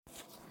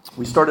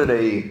We started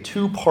a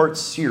two-part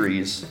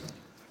series.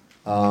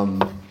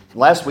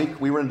 Last week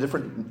we were in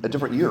a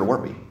different year,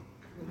 weren't we?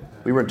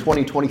 We were in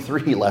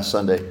 2023 last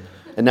Sunday,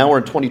 and now we're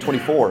in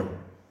 2024.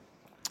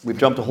 We've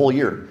jumped a whole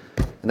year,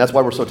 and that's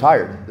why we're so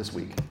tired this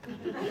week.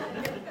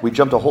 We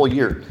jumped a whole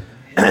year.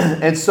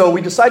 And so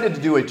we decided to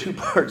do a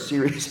two-part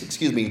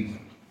series,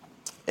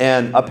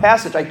 and a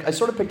passage, I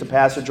sort of picked a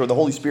passage, or the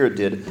Holy Spirit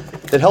did,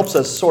 that helps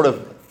us sort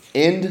of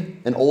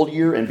end an old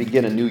year and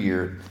begin a new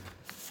year.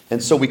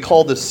 And so we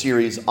call this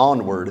series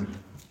Onward.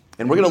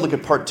 And we're going to look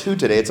at part 2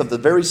 today. It's of the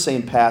very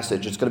same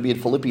passage. It's going to be in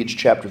Philippians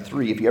chapter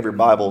 3. If you have your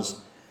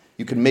Bibles,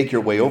 you can make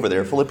your way over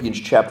there. Philippians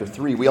chapter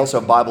 3. We also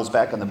have Bibles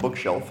back on the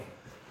bookshelf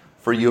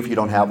for you if you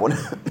don't have one.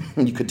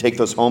 You could take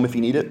those home if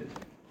you need it.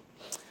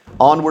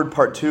 Onward,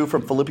 part 2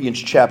 from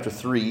Philippians chapter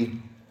 3,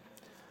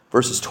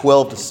 verses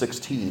 12 to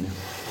 16.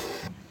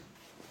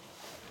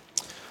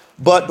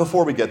 But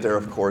before we get there,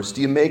 of course,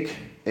 do you make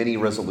any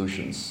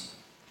resolutions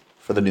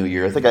for the new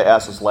year? I think I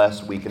asked this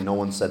last week and no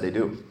one said they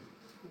do.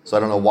 So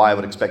I don't know why I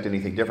would expect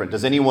anything different.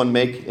 Does anyone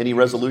make any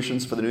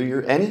resolutions for the new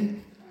year?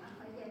 Any?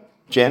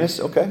 Janice?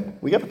 Okay.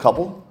 We have a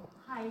couple.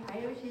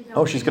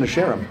 Oh, she's going to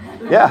share them.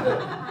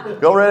 Yeah.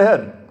 Go right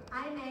ahead.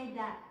 I made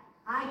that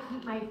I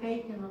keep my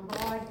faith in the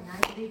Lord and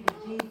I believe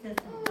in Jesus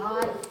and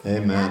God.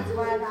 Amen. And that's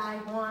what I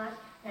want.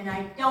 And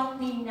I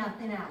don't need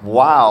nothing else.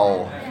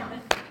 Wow.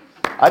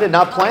 I did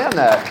not plan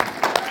that.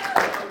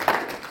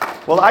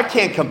 Well, I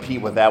can't compete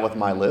with that with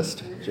my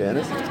list,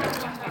 Janice.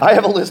 I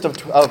have a list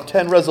of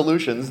 10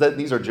 resolutions.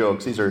 These are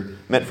jokes. These are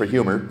meant for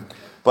humor.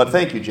 But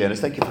thank you, Janice.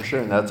 Thank you for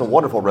sharing that. It's a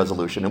wonderful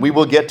resolution. And we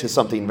will get to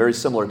something very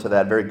similar to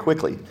that very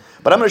quickly.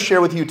 But I'm going to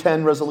share with you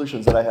 10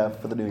 resolutions that I have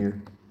for the new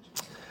year.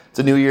 It's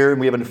a new year, and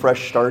we have a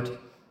fresh start.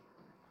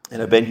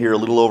 And I've been here a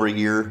little over a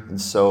year, and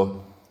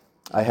so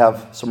I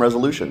have some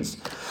resolutions.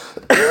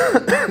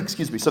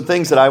 Some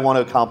things that I want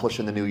to accomplish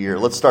in the new year.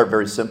 Let's start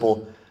very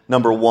simple.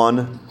 Number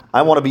 1,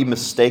 I want to be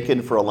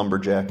mistaken for a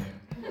lumberjack.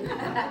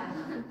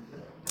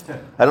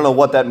 I don't know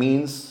what that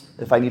means,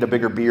 if I need a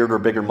bigger beard or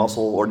bigger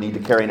muscle or need to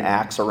carry an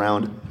axe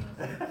around.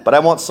 But I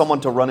want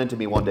someone to run into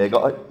me one day and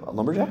go, a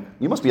lumberjack?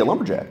 You must be a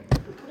lumberjack.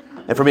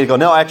 And for me to go,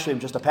 no, actually, I'm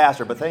just a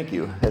pastor, but thank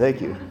you.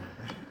 Thank you.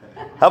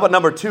 How about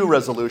number 2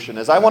 resolution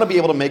is I want to be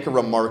able to make a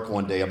remark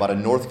one day about a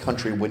North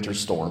Country winter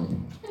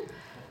storm.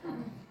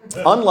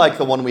 Unlike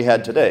the one we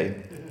had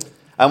today,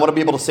 I want to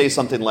be able to say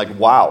something like,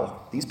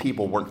 wow, these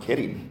people weren't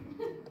kidding.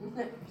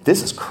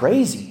 This is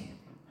crazy.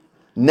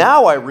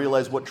 Now I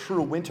realize what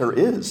true winter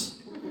is.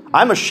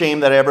 I'm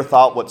ashamed that I ever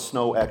thought what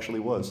snow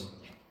actually was.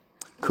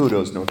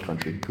 Kudos, North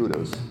Country.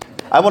 Kudos.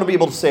 I want to be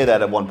able to say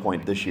that at one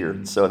point this year.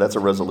 So that's a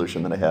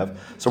resolution that I have.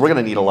 So we're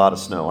going to need a lot of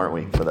snow, aren't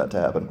we, for that to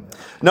happen.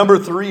 Number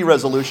 3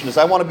 resolution is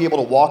I want to be able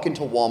to walk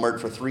into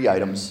Walmart for 3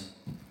 items.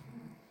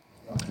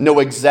 Know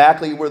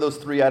exactly where those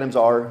 3 items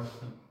are.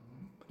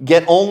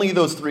 Get only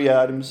those 3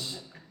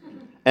 items.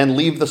 And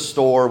leave the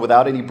store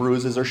without any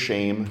bruises or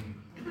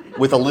shame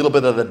with a little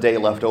bit of the day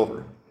left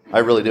over. I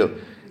really do.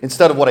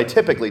 Instead of what I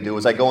typically do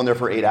is I go in there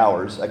for 8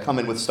 hours. I come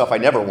in with stuff I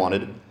never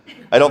wanted.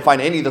 I don't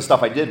find any of the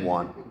stuff I did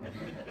want.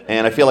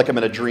 And I feel like I'm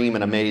in a dream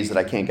and a maze that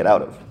I can't get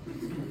out of.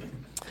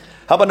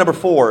 How about number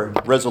 4,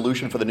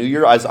 resolution for the new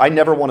year? I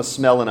never want to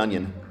smell an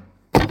onion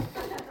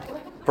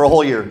for a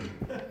whole year.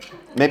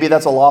 Maybe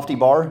that's a lofty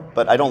bar,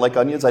 but I don't like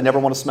onions. I never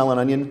want to smell an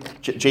onion.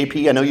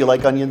 JP, I know you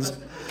like onions.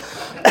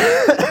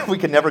 We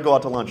can never go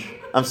out to lunch.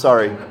 I'm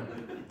sorry.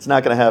 It's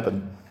not going to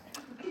happen.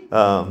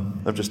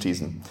 I'm just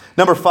teasing.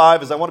 Number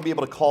 5 is I want to be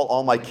able to call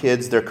all my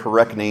kids their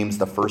correct names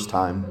the first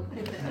time.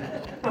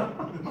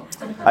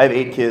 I have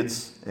 8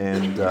 kids,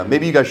 and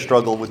maybe you guys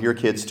struggle with your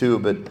kids too,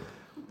 but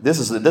this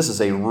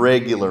is a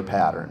regular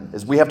pattern.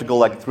 Is we have to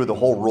go through the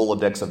whole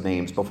Rolodex of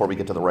names before we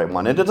get to the right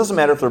one. And it doesn't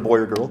matter if they're boy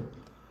or girl.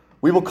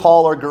 We will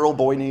call our girl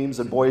boy names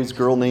and boys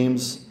girl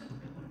names.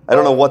 I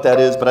don't know what that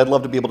is, but I'd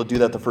love to be able to do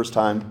that the first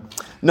time.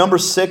 Number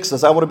 6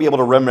 is I want to be able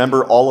to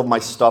remember all of my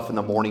stuff in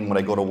the morning when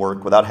I go to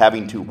work without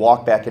having to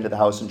walk back into the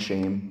house in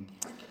shame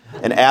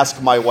and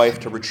ask my wife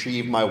to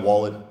retrieve my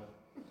wallet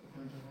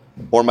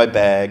or my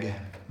bag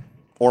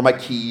or my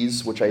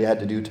keys, which I had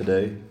to do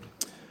today,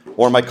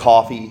 or my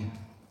coffee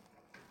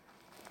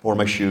or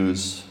my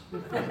shoes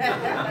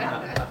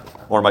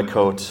or my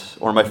coat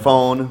or my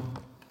phone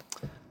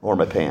or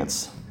my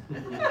pants.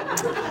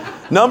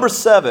 Number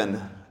 7,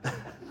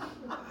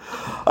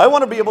 I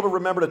want to be able to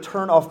remember to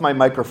turn off my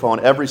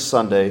microphone every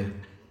Sunday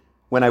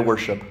when I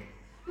worship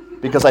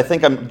because I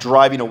think I'm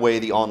driving away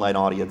the online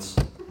audience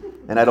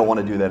and I don't want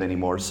to do that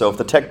anymore. So if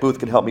the tech booth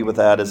can help me with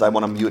that, is I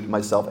want to mute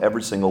myself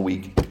every single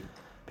week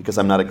because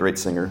I'm not a great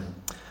singer.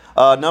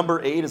 Number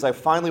 8 is I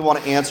finally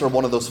want to answer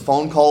one of those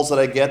phone calls that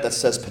I get that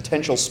says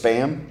potential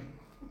spam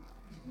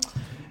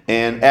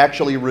and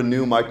actually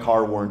renew my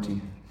car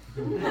warranty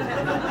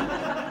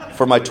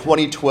for my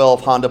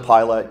 2012 Honda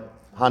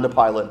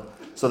Pilot,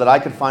 so that I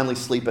could finally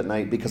sleep at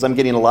night because I'm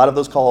getting a lot of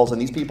those calls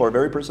and these people are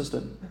very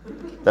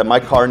persistent that my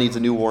car needs a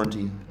new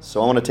warranty.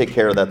 So I want to take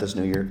care of that this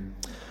new year.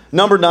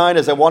 Number 9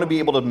 is I want to be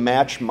able to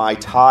match my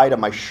tie to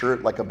my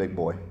shirt like a big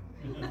boy.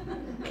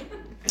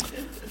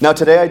 Now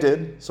today I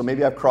did, so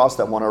maybe I've crossed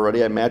that one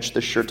already. I matched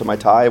this shirt to my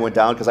tie. I went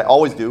down, because I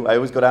always do. I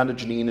always go down to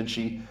Janine, and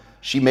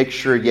she makes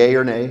sure yay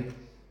or nay.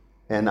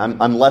 And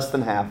I'm less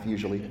than half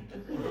usually.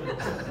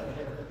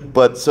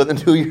 But so the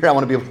new year, I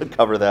want to be able to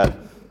cover that.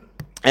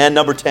 And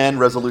number 10,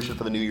 resolution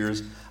for the New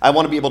Year's. I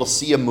want to be able to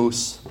see a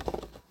moose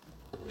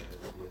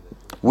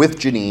with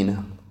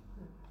Janine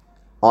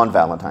on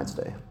Valentine's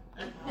Day.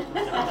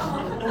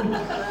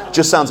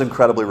 Just sounds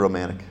incredibly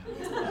romantic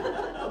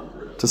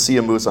to see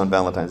a moose on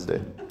Valentine's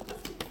Day.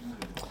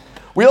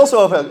 We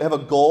also have a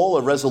goal,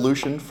 a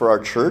resolution for our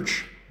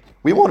church.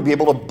 We want to be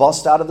able to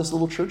bust out of this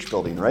little church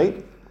building,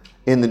 right?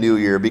 In the new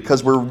year,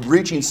 because we're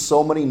reaching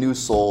so many new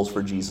souls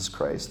for Jesus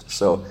Christ.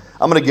 So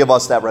I'm going to give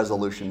us that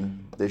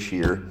resolution this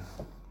year.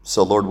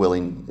 So Lord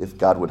willing, if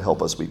God would help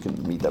us, we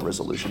can meet that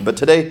resolution. But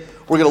today,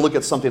 we're going to look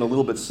at something a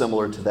little bit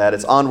similar to that.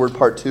 It's Onward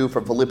Part 2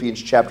 from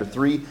Philippians chapter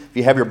 3. If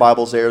you have your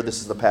Bibles there, this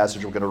is the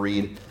passage we're going to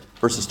read,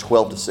 verses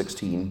 12 to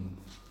 16.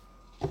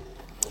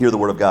 Hear the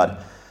word of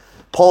God.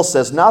 Paul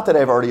says, "Not that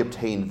I've already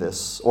obtained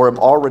this, or am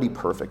already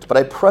perfect, but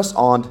I press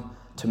on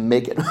to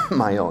make it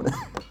my own."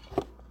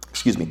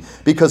 Excuse me.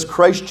 "Because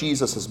Christ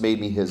Jesus has made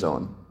me his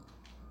own.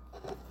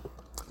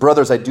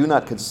 Brothers, I do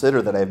not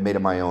consider that I have made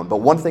it my own,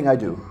 but one thing I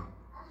do,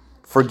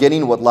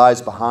 forgetting what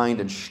lies behind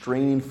and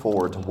straining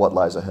forward to what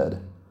lies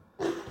ahead.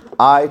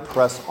 I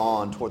press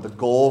on toward the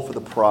goal for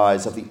the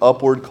prize of the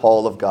upward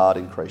call of God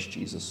in Christ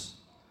Jesus.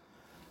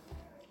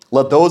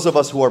 Let those of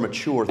us who are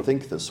mature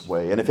think this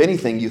way, and if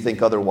anything you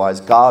think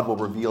otherwise, God will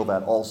reveal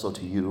that also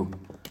to you.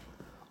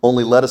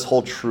 Only let us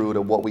hold true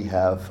to what we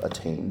have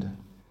attained."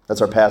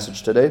 That's our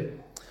passage today.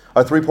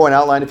 Our 3-point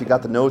outline, if you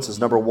got the notes, is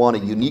number 1, a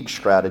unique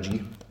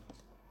strategy.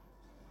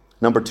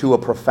 Number 2, a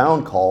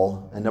profound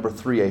call. And number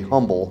 3, a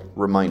humble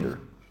reminder.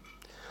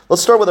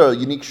 Let's start with our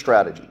unique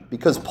strategy,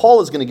 because Paul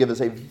is going to give us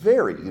a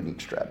very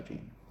unique strategy.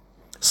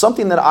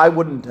 Something that I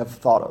wouldn't have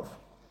thought of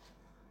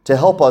to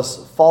help us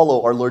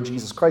follow our Lord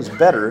Jesus Christ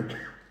better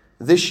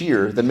this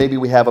year than maybe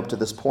we have up to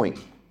this point.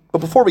 But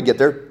before we get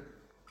there,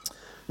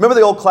 remember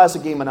the old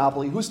classic game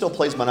Monopoly? Who still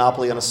plays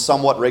Monopoly on a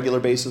somewhat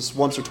regular basis,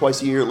 once or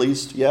twice a year at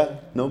least? Yeah?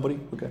 Nobody?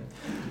 Okay.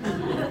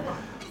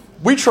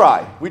 We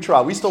try.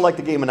 We still like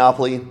the game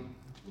Monopoly.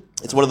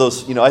 It's one of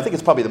those, I think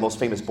it's probably the most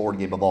famous board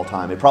game of all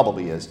time. It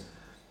probably is.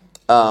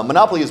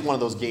 Monopoly is one of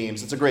those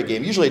games. It's a great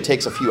game. Usually it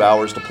takes a few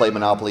hours to play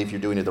Monopoly if you're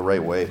doing it the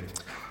right way.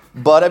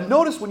 But I've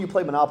noticed when you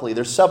play Monopoly,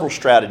 there's several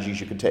strategies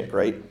you can take,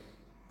 right?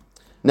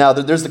 Now,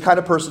 there's the kind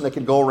of person that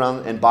can go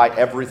around and buy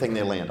everything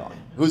they land on.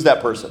 Who's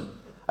that person?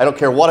 I don't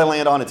care what I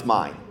land on, it's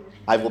mine.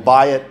 I will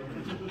buy it,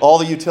 all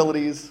the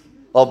utilities,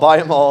 I'll buy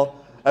them all.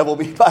 I will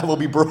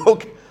be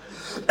broke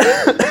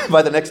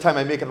by the next time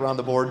I make it around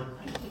the board.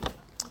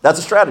 That's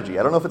a strategy.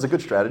 I don't know if it's a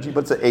good strategy,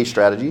 but it's a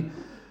strategy.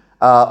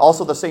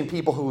 Also, the same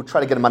people who try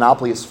to get a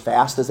monopoly as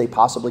fast as they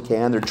possibly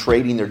can. They're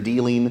trading, they're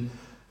dealing,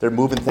 they're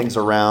moving things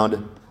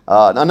around.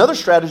 Another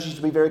strategy is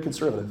to be very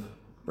conservative,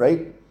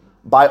 right?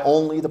 Buy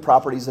only the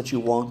properties that you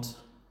want.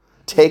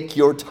 Take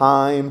your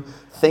time.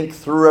 Think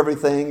through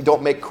everything.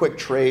 Don't make quick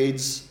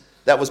trades.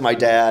 That was my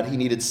dad. He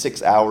needed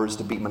 6 hours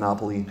to beat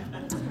Monopoly.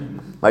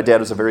 My dad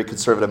was a very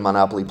conservative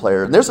Monopoly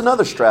player. And there's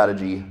another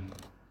strategy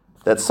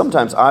that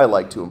sometimes I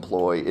like to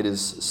employ. It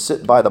is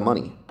sit by the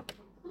money.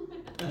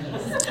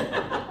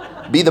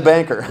 Be the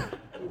banker.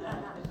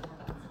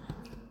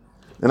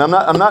 And I'm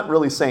not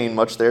really saying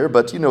much there,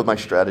 but you know my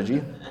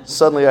strategy.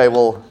 Suddenly I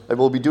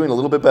will be doing a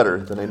little bit better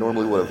than I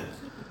normally would have.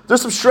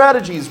 There's some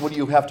strategies when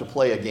you have to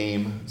play a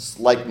game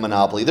like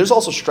Monopoly. There's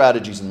also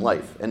strategies in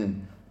life.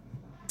 And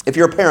if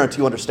you're a parent,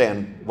 you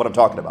understand what I'm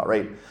talking about,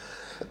 right?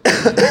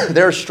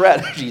 There are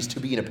strategies to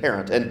being a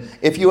parent. And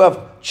if you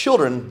have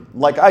children,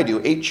 like I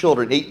do, 8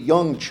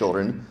 young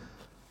children,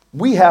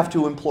 we have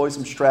to employ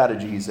some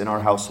strategies in our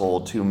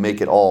household to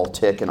make it all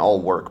tick and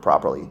all work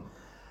properly.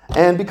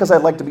 And because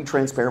I'd like to be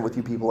transparent with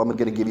you people, I'm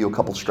going to give you a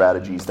couple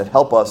strategies that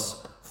help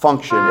us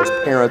function as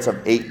parents of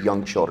 8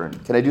 young children.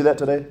 Can I do that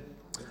today?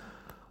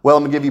 Well,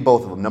 I'm going to give you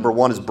both of them. Number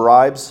 1 is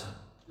bribes.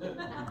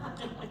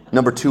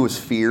 Number 2 is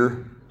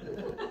fear.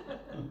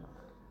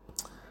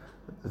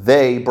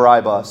 They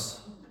bribe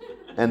us,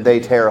 and they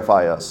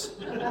terrify us.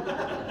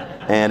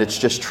 And it's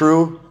just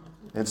true,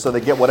 and so they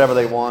get whatever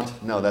they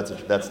want. No,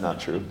 that's not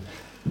true.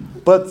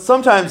 But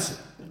sometimes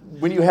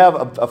when you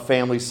have a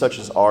family such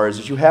as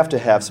ours, you have to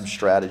have some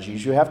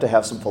strategies. You have to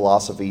have some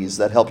philosophies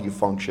that help you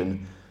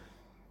function.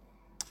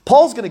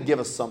 Paul's going to give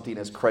us something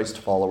as Christ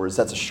followers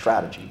that's a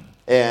strategy.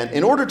 And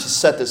in order to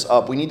set this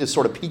up, we need to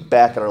sort of peek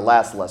back at our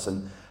last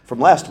lesson from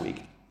last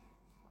week,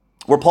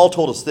 where Paul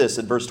told us this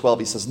in verse 12.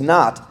 He says,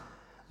 "Not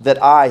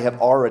that I have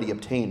already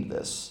obtained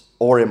this,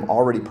 or am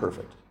already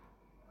perfect,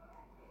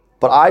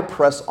 but I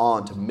press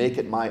on to make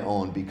it my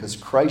own, because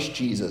Christ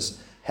Jesus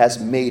has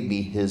made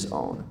me his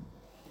own."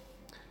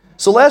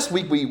 So last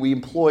week we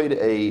employed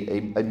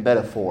a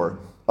metaphor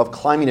of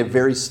climbing a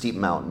very steep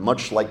mountain,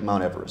 much like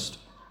Mount Everest.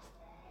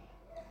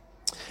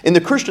 In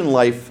the Christian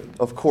life,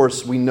 of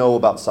course, we know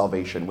about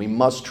salvation. We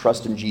must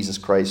trust in Jesus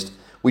Christ.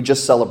 We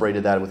just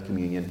celebrated that with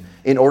communion.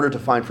 In order to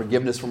find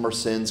forgiveness from our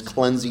sins,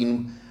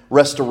 cleansing,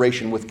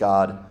 restoration with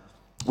God.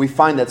 We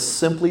find that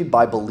simply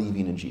by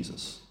believing in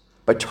Jesus,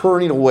 by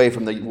turning away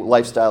from the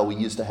lifestyle we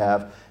used to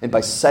have, and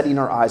by setting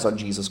our eyes on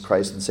Jesus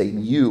Christ and saying,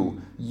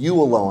 you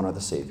alone are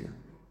the Savior.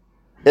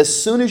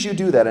 As soon as you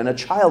do that, and a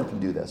child can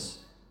do this,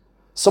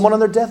 someone on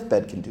their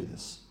deathbed can do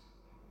this,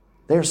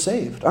 they are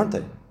saved, aren't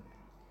they?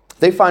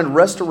 They find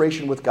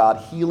restoration with God,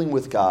 healing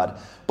with God.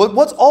 But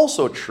what's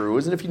also true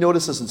is, and if you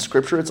notice this in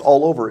Scripture, it's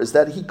all over, is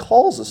that he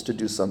calls us to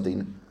do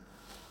something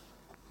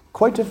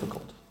quite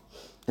difficult.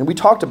 And we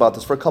talked about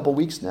this for a couple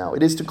weeks now.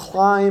 It is to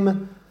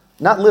climb,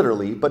 not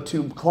literally, but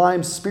to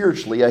climb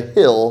spiritually a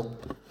hill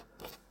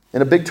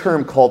in a big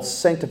term called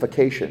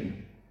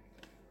sanctification.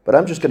 But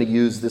I'm just going to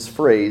use this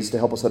phrase to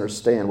help us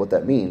understand what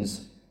that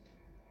means.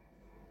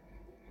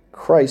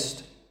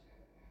 Christ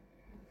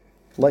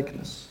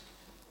likeness.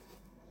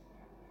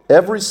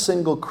 Every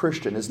single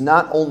Christian is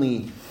not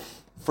only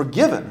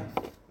forgiven,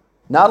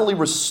 not only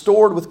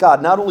restored with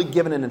God, not only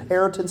given an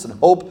inheritance and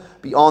hope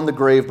beyond the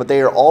grave, but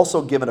they are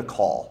also given a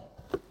call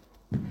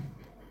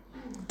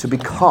to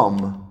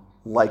become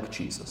like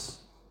Jesus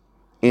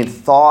in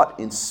thought,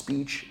 in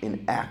speech,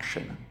 in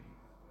action.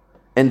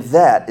 And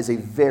that is a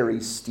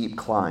very steep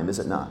climb, is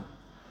it not?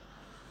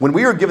 When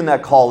we are given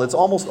that call, it's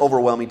almost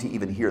overwhelming to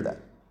even hear that.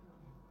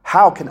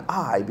 How can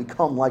I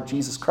become like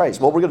Jesus Christ?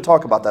 Well, we're going to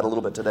talk about that a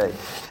little bit today.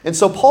 And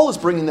so Paul is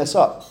bringing this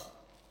up.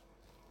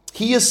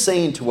 He is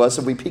saying to us,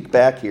 if we peek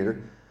back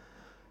here,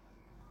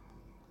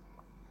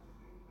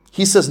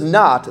 he says,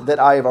 not that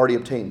I have already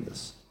obtained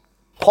this.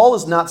 Paul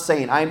is not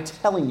saying, I am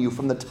telling you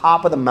from the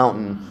top of the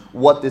mountain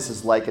what this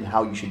is like and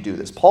how you should do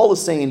this. Paul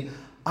is saying,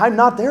 I'm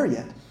not there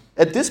yet.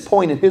 At this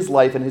point in his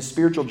life and his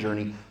spiritual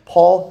journey,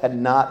 Paul had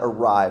not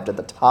arrived at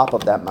the top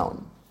of that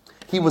mountain.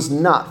 He was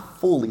not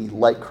fully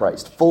like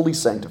Christ, fully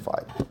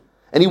sanctified.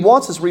 And he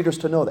wants his readers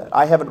to know that.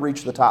 I haven't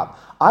reached the top.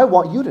 I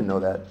want you to know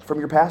that from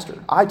your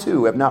pastor. I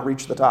too have not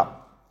reached the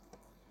top.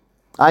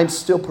 I'm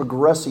still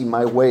progressing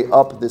my way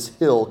up this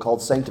hill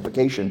called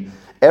sanctification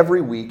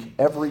every week,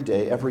 every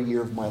day, every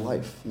year of my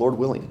life, Lord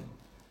willing.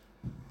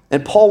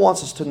 And Paul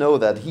wants us to know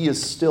that he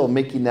is still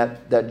making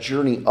that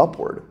journey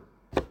upward.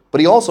 But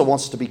he also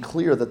wants us to be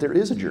clear that there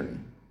is a journey.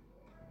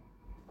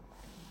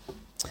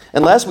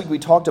 And last week we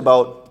talked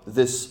about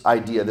this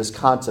idea, this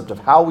concept of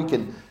how we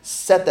can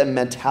set that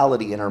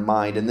mentality in our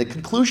mind. And the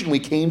conclusion we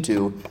came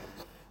to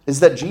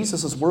is that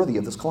Jesus is worthy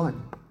of this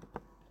climb.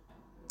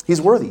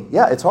 He's worthy.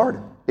 Yeah, it's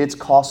hard. It's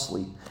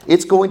costly.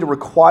 It's going to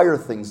require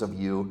things of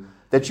you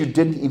that you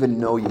didn't even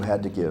know you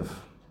had to give.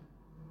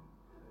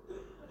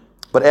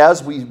 But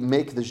as we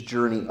make this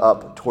journey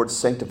up towards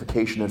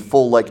sanctification and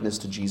full likeness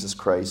to Jesus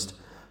Christ,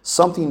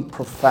 something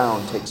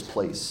profound takes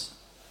place.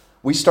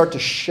 We start to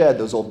shed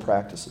those old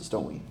practices,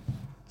 don't we?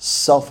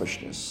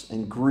 Selfishness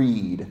and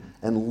greed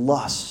and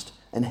lust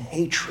and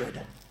hatred.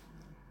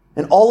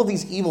 And all of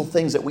these evil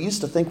things that we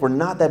used to think were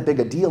not that big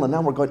a deal, and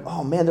now we're going,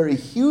 oh man, they're a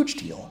huge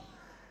deal.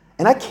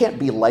 And I can't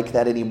be like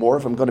that anymore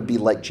if I'm going to be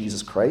like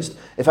Jesus Christ,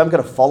 if I'm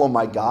going to follow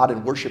my God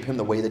and worship him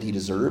the way that he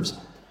deserves.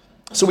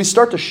 So we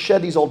start to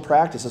shed these old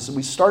practices and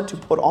we start to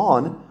put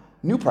on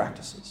new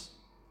practices.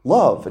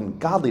 Love and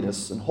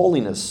godliness and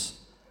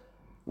holiness,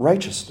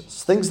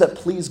 righteousness, things that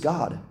please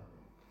God.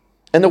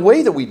 And the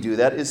way that we do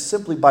that is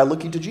simply by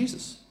looking to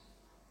Jesus,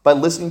 by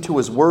listening to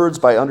his words,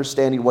 by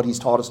understanding what he's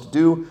taught us to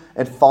do,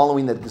 and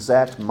following that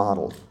exact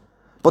model.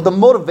 But the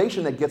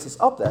motivation that gets us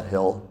up that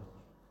hill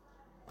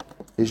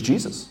is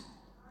Jesus,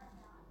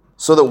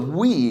 so that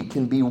we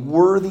can be a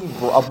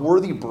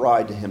worthy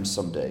bride to him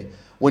someday,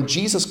 when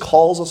Jesus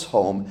calls us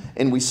home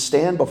and we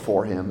stand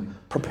before him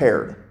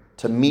prepared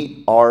to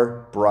meet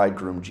our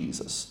bridegroom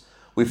Jesus.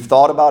 We've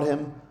thought about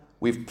him,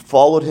 we've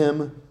followed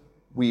him,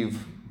 we've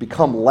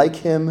become like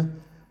him,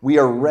 we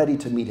are ready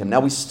to meet him. Now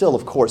we still,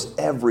 of course,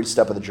 every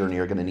step of the journey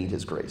are going to need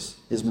his grace,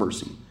 his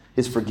mercy,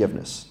 his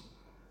forgiveness.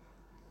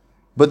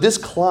 But this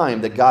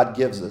climb that God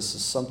gives us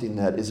is something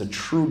that is a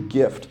true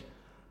gift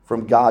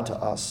from God to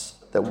us,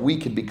 that we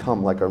could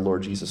become like our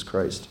Lord Jesus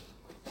Christ.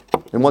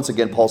 And once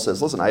again, Paul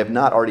says, listen, I have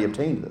not already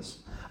obtained this.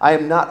 I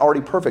am not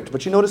already perfect.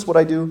 But you notice what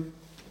I do?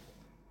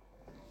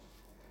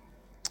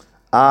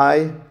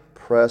 I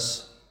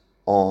press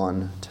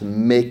on to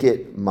make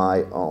it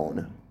my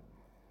own.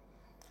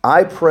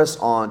 I press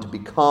on to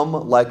become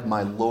like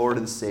my Lord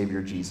and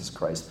Savior, Jesus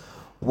Christ.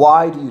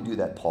 Why do you do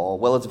that, Paul?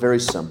 Well, it's very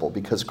simple.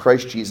 Because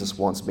Christ Jesus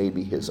once made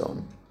me his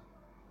own.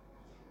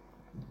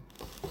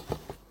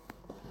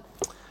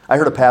 I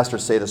heard a pastor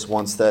say this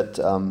once, that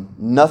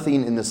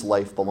nothing in this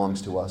life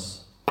belongs to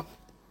us.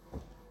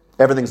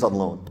 Everything's on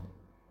loan.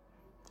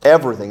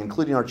 Everything,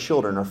 including our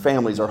children, our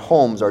families, our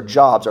homes, our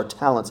jobs, our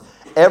talents,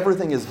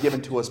 everything is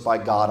given to us by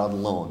God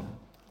on loan.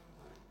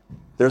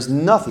 There's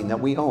nothing that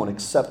we own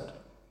except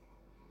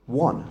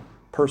one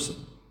person.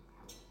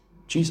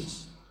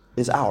 Jesus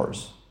is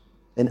ours.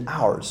 And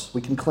ours.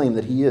 We can claim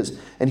that he is.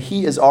 And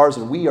he is ours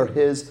and we are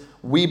his.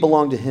 We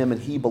belong to him and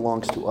he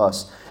belongs to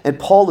us. And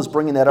Paul is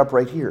bringing that up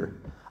right here.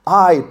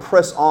 I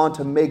press on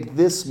to make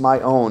this my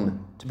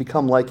own, to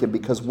become like him,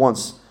 because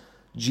once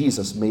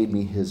Jesus made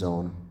me his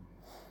own.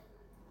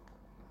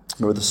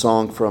 Remember the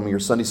song from your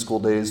Sunday school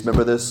days?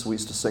 Remember this? We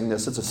used to sing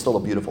this. It's still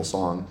a beautiful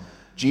song.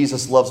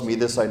 Jesus loves me,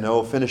 this I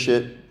know. Finish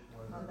it.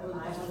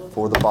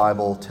 For the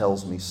Bible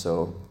tells me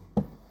so.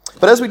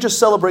 But as we just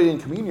celebrated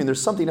in communion,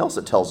 there's something else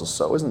that tells us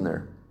so, isn't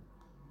there?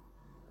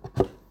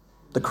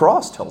 The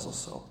cross tells us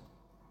so.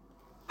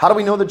 How do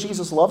we know that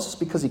Jesus loves us?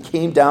 Because he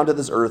came down to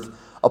this earth,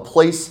 a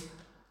place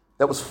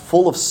that was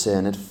full of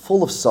sin and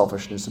full of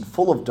selfishness and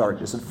full of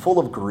darkness and full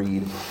of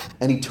greed.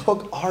 And he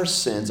took our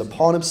sins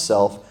upon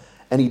himself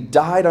and he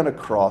died on a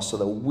cross so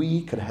that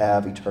we could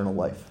have eternal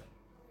life.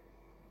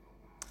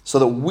 So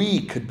that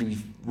we could be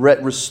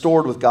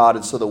restored with God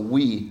and so that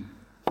we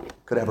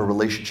could have a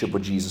relationship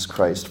with Jesus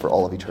Christ for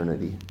all of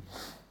eternity.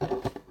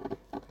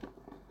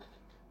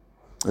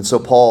 And so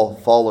Paul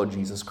followed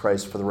Jesus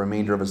Christ for the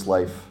remainder of his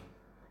life.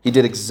 He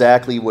did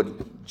exactly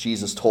what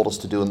Jesus told us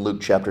to do in Luke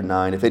chapter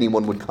 9. If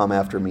anyone would come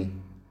after me,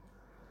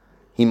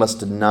 he must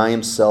deny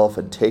himself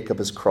and take up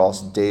his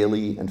cross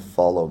daily and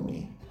follow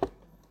me.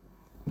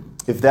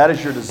 If that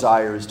is your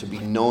desire, is to be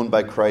known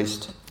by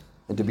Christ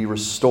and to be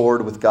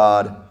restored with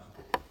God,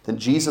 then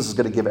Jesus is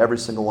going to give every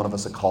single one of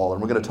us a call.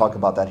 And we're going to talk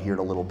about that here in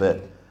a little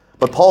bit.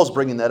 But Paul's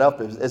bringing that up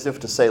as if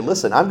to say,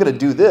 listen, I'm going to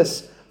do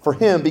this for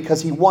him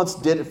because he once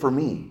did it for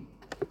me.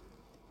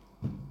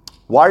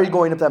 Why are you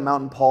going up that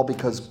mountain, Paul?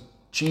 Because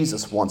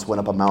Jesus once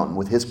went up a mountain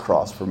with his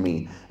cross for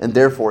me. And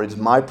therefore, it's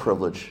my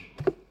privilege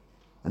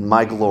and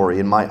my glory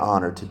and my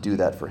honor to do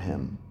that for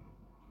him.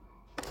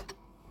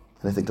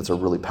 And I think that's a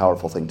really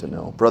powerful thing to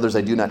know. Brothers,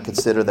 I do not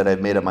consider that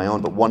I've made it my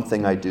own, but one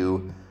thing I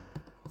do,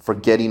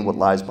 forgetting what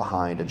lies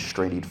behind and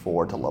straining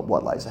forward to love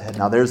what lies ahead.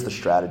 Now there's the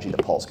strategy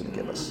that Paul's going to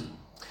give us.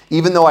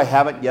 Even though I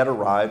haven't yet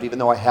arrived, even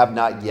though I have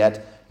not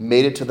yet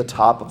made it to the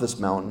top of this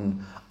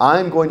mountain,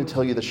 I'm going to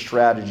tell you the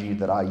strategy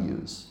that I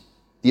use.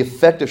 The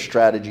effective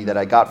strategy that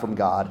I got from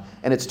God,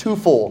 and it's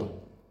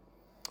twofold.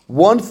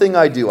 One thing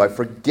I do, I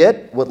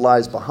forget what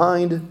lies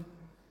behind,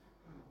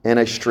 and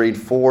I strain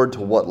forward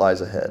to what lies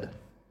ahead.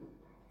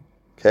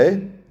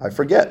 Okay? I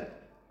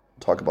forget.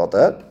 Talk about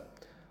that.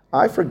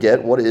 I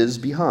forget what is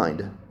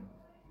behind.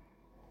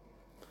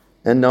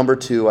 And number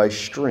two, I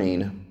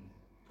strain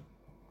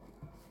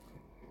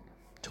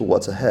to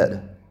what's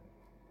ahead.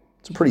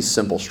 It's a pretty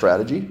simple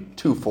strategy,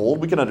 twofold.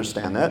 We can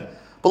understand that.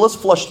 But let's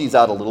flush these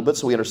out a little bit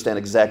so we understand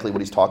exactly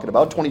what he's talking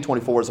about.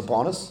 2024 is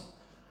upon us,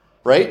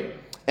 right?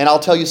 And I'll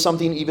tell you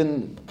something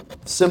even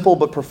simple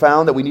but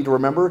profound that we need to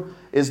remember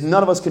is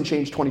none of us can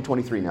change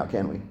 2023 now,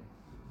 can we?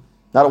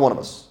 Not a one of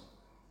us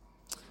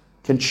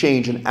can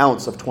change an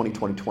ounce of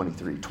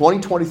 2023.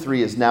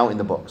 2023 is now in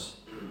the books.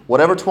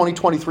 Whatever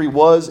 2023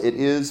 was, it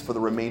is for the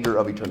remainder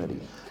of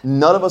eternity.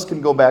 None of us can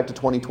go back to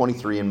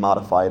 2023 and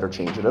modify it or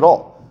change it at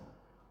all.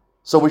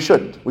 So we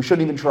shouldn't. We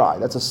shouldn't even try.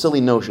 That's a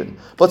silly notion.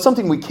 But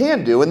something we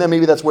can do, and then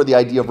maybe that's where the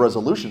idea of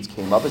resolutions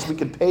came up, is we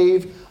can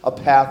pave a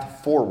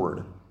path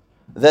forward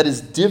that is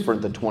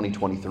different than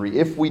 2023.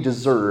 If we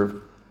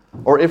deserve,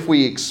 or if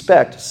we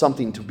expect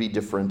something to be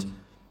different,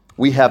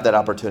 we have that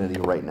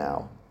opportunity right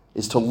now,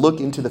 is to look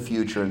into the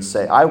future and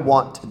say, I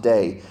want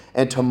today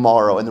and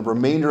tomorrow and the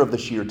remainder of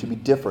this year to be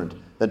different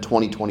than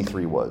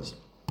 2023 was.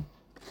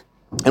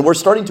 And we're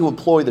starting to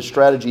employ the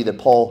strategy that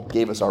Paul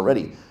gave us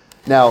already.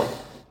 Now,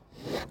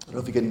 I don't know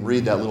if you can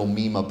read that little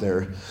meme up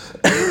there,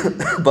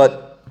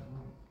 but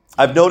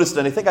I've noticed,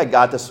 and I think I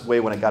got this way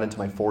when I got into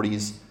my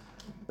 40s,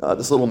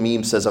 this little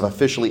meme says, I've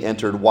officially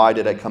entered why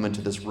did I come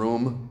into this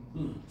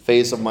room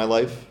phase of my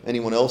life.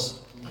 Anyone else?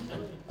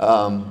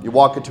 You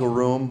walk into a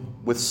room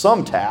with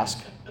some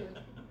task,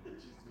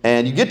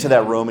 and you get to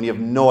that room and you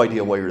have no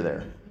idea why you're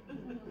there.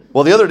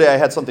 Well, the other day I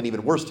had something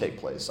even worse take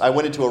place. I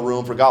went into a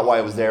room, forgot why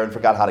I was there, and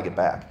forgot how to get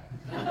back.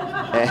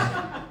 And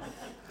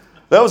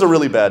that was a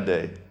really bad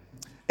day.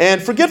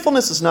 And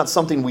forgetfulness is not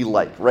something we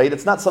like, right?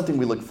 It's not something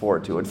we look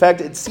forward to. In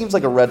fact, it seems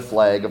like a red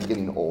flag of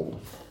getting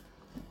old.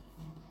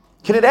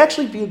 Can it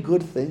actually be a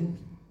good thing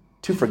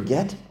to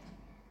forget?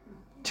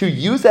 To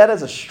use that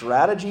as a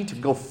strategy to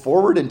go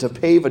forward and to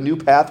pave a new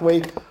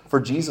pathway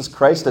for Jesus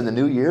Christ in the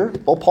new year?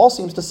 Well, Paul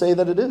seems to say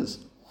that it is.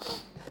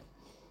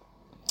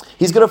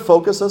 He's going to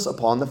focus us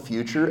upon the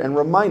future and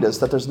remind us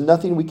that there's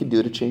nothing we can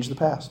do to change the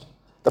past.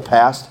 The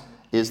past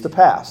is the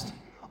past.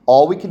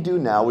 All we can do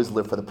now is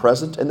live for the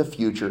present and the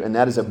future, and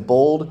that is a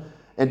bold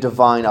and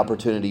divine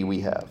opportunity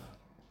we have.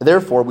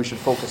 Therefore, we should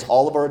focus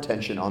all of our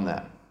attention on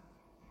that.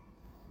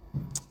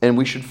 And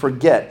we should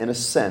forget, in a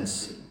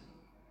sense,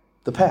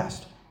 the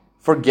past.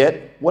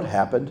 Forget what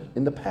happened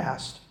in the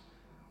past.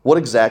 What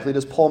exactly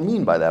does Paul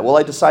mean by that? Well,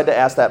 I decided to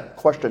ask that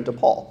question to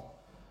Paul.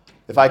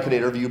 If I could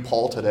interview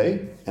Paul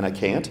today, and I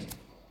can't,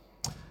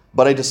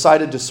 but I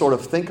decided to sort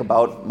of think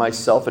about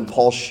myself in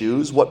Paul's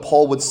shoes, what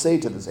Paul would say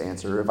to this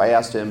answer if I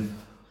asked him,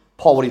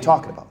 Paul, what are you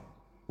talking about?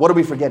 What are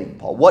we forgetting,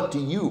 Paul? What do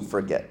you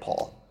forget,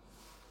 Paul?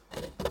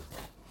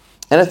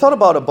 And I thought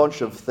about a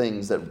bunch of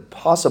things that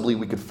possibly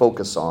we could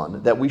focus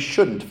on that we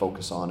shouldn't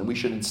focus on, and we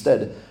should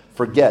instead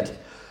forget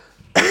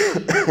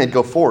and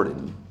go forward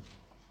in.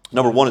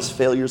 Number one is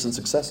failures and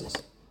successes.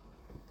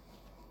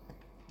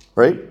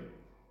 Right?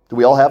 Do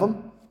we all have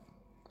them?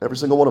 Every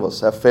single one of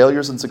us have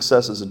failures and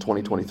successes in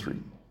 2023.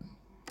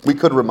 We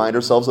could remind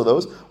ourselves of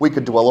those. We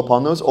could dwell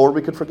upon those, or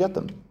we could forget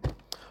them.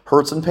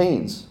 Hurts and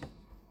pains.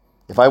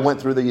 If I went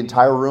through the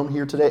entire room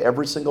here today,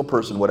 every single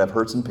person would have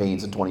hurts and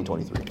pains in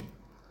 2023.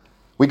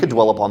 We could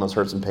dwell upon those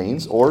hurts and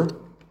pains, or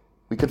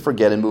we could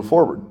forget and move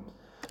forward.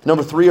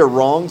 Number 3 are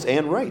wrongs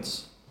and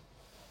rights.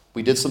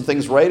 We did some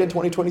things right in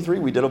 2023.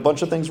 We did a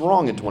bunch of things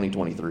wrong in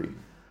 2023.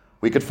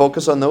 We could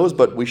focus on those,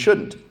 but we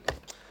shouldn't.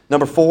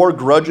 Number 4,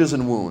 grudges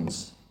and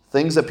wounds.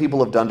 Things that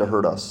people have done to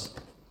hurt us.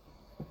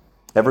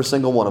 Every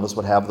single one of us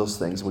would have those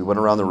things. We went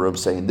around the room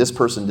saying, this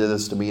person did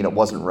this to me and it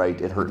wasn't right.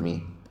 It hurt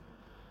me.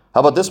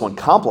 How about this one?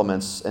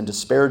 Compliments and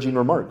disparaging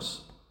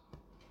remarks.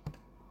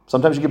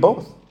 Sometimes you get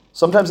both.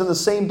 Sometimes in the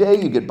same day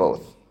you get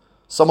both.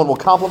 Someone will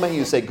compliment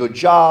you, say, good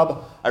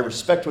job, I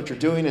respect what you're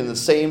doing, and in the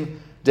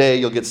same day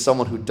you'll get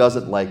someone who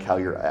doesn't like how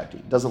you're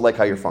acting, doesn't like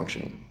how you're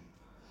functioning.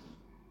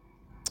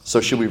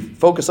 So should we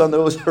focus on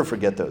those or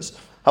forget those?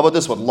 How about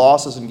this one?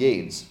 Losses and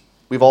gains.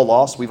 We've all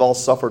lost. We've all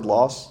suffered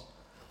loss.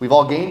 We've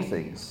all gained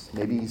things,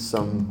 maybe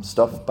some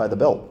stuff by the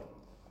belt.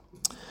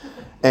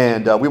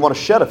 And we want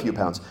to shed a few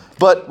pounds.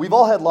 But we've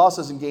all had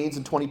losses and gains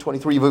in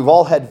 2023. We've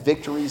all had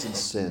victories and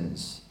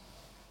sins.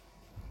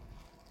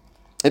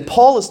 And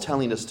Paul is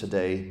telling us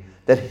today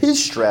that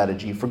his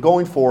strategy for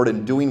going forward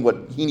and doing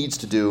what he needs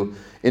to do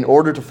in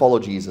order to follow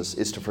Jesus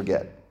is to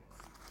forget.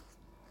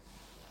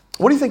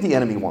 What do you think the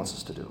enemy wants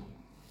us to do?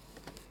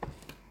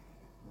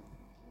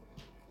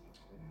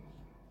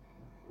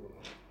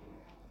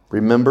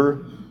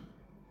 Remember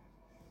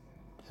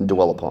and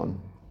dwell upon.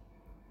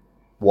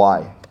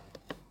 Why?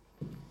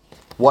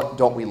 What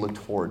don't we look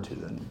forward to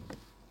then?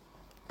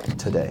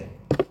 Today.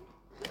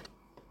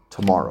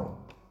 Tomorrow.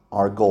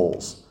 Our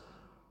goals.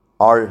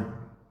 Our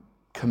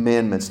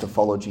commandments to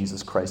follow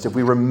Jesus Christ. If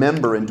we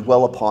remember and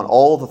dwell upon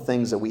all the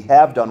things that we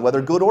have done,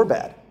 whether good or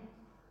bad,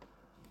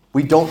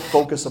 we don't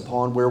focus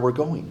upon where we're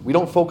going. We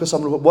don't focus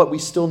on what we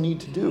still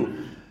need to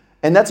do.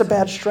 And that's a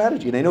bad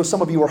strategy. And I know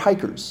some of you are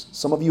hikers.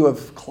 Some of you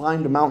have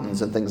climbed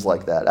mountains and things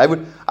like that. I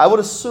would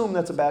assume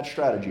that's a bad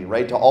strategy,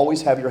 right? To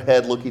always have your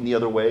head looking the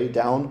other way,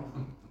 down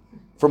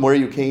from where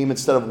you came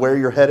instead of where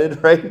you're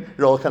headed, right?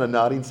 You're all kind of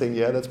nodding, saying,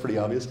 yeah, that's pretty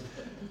obvious.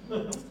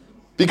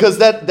 Because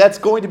that's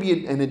going to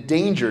be a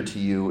danger to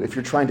you if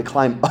you're trying to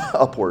climb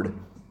upward.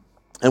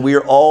 And we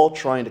are all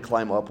trying to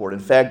climb upward. In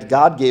fact,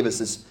 God gave us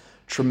this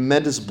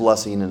tremendous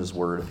blessing in His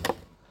Word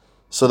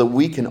so that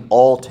we can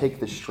all take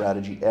this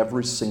strategy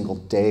every single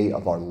day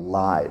of our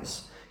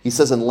lives. He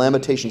says in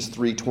Lamentations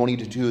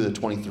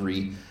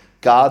 3:22-23,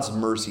 God's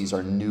mercies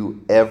are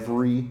new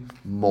every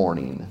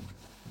morning.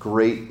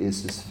 Great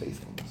is His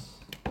faithfulness.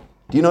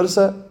 Do you notice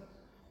that?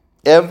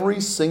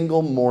 Every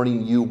single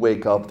morning you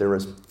wake up, there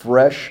is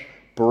fresh,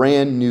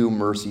 brand new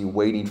mercy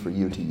waiting for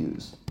you to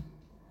use.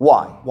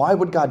 Why? Why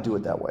would God do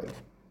it that way?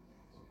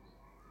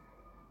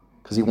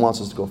 Because He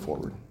wants us to go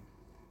forward.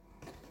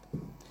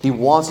 He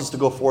wants us to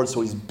go forward,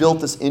 so He's built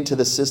this into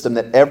the system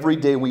that every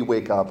day we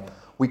wake up,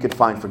 we could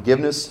find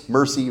forgiveness,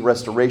 mercy,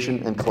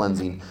 restoration, and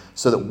cleansing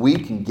so that we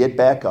can get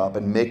back up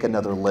and make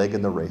another leg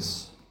in the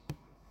race.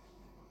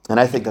 And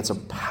I think that's a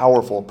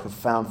powerful,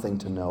 profound thing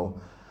to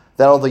know.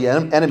 That although the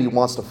enemy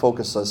wants to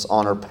focus us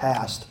on our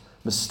past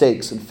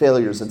mistakes and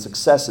failures and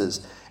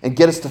successes and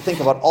get us to think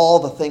about all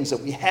the things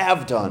that we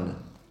have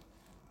done,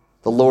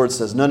 the Lord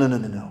says,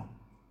 no.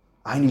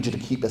 I need you to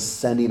keep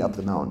ascending up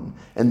the mountain.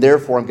 And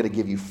therefore, I'm going to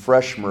give you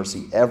fresh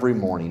mercy every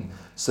morning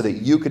so that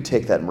you could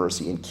take that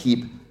mercy and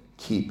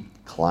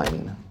keep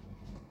climbing.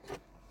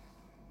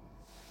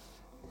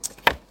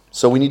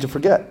 So we need to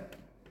forget.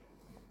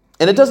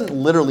 And it doesn't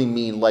literally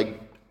mean like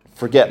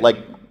forget, like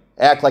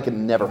act like it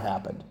never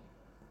happened.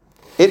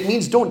 It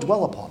means don't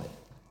dwell upon it.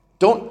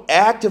 Don't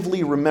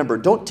actively remember.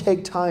 Don't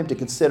take time to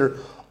consider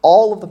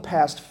all of the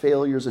past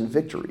failures and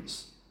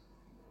victories.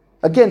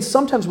 Again,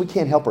 sometimes we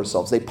can't help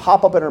ourselves. They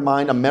pop up in our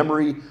mind. A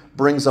memory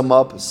brings them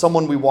up.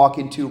 Someone we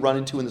run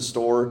into in the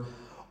store.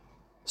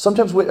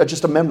 Sometimes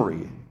just a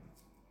memory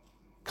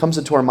comes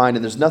into our mind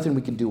and there's nothing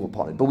we can do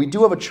upon it. But we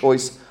do have a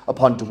choice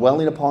upon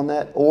dwelling upon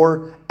that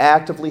or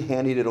actively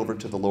handing it over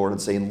to the Lord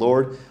and saying,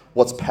 Lord,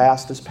 what's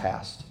past is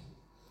past.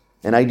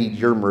 And I need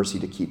your mercy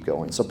to keep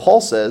going. So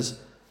Paul says,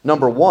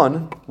 number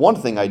one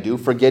thing I do,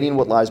 forgetting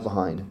what lies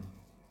behind.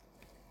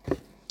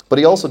 But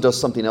he also does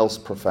something else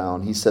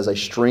profound. He says, I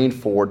strain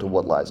forward to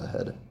what lies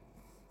ahead.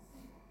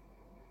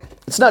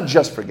 It's not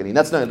just forgetting.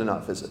 That's not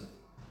enough, is it?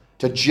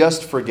 To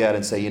just forget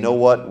and say, you know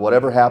what?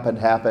 Whatever happened,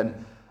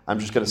 happened. I'm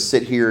just going to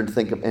sit here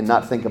and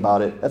not think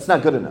about it. That's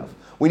not good enough.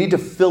 We need to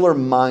fill our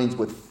minds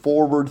with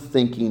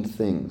forward-thinking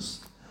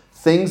things.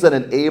 Things that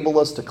enable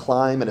us to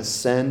climb and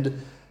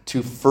ascend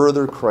to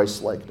further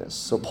Christ-likeness.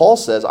 So Paul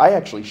says, I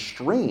actually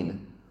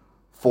strain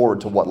forward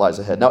to what lies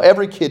ahead. Now,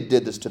 every kid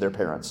did this to their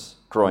parents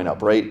growing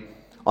up, right?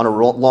 On a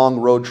long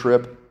road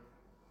trip,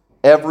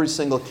 every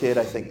single kid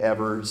I think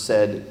ever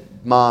said,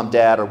 Mom,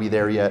 Dad, are we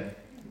there yet?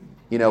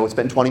 You know, it's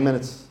been 20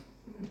 minutes.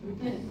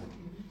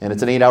 And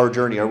it's an 8-hour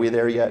journey. Are we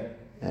there yet?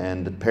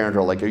 And the parents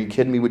are like, are you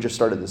kidding me? We just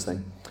started this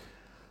thing.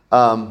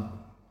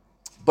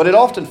 But it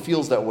often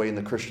feels that way in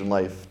the Christian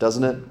life,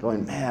 doesn't it?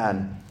 Going,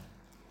 man,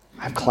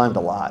 I've climbed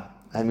a lot.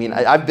 I mean,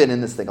 I've been in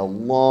this thing a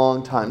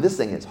long time. This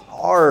thing is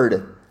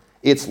hard.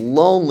 It's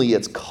lonely.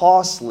 It's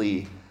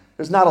costly.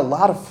 There's not a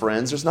lot of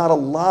friends. There's not a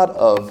lot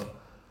of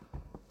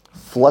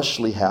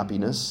fleshly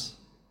happiness.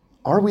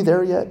 Are we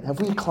there yet? Have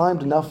we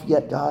climbed enough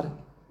yet, God?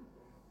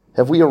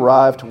 Have we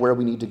arrived to where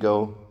we need to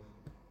go?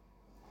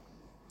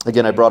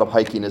 Again, I brought up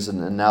hiking as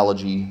an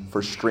analogy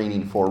for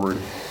straining forward.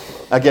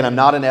 Again, I'm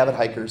not an avid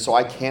hiker, so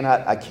I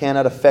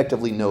cannot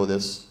effectively know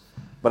this.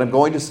 But I'm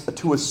going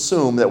to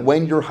assume that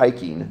when you're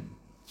hiking,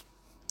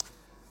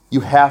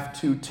 you have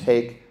to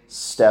take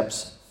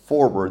steps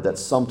forward that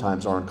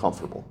sometimes aren't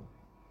comfortable,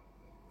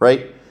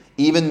 right?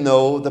 Even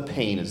though the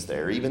pain is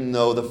there, even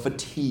though the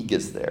fatigue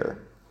is there,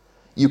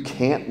 you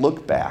can't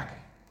look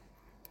back.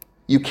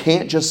 You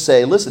can't just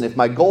say, listen, if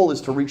my goal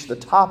is to reach the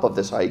top of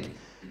this hike,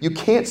 you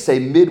can't say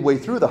midway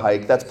through the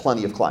hike, that's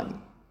plenty of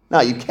climbing.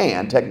 Now, you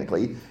can,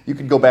 technically. You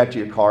could go back to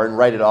your car and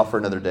write it off for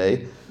another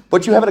day,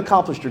 but you haven't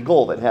accomplished your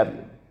goal then, have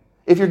you?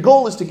 If your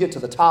goal is to get to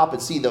the top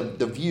and see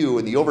the view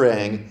and the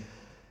overhang,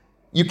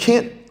 you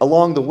can't,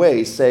 along the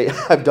way, say,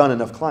 I've done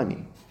enough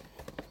climbing.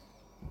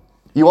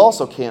 You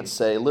also can't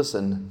say,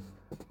 listen,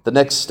 the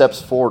next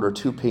steps forward are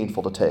too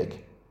painful to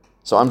take,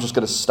 so I'm just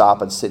going to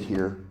stop and sit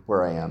here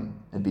where I am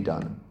and be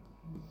done.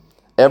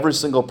 Every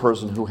single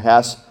person who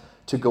has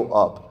to go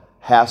up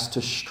has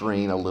to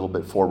strain a little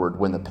bit forward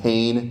when the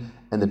pain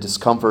and the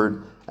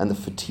discomfort and the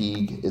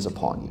fatigue is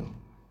upon you.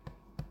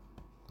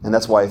 And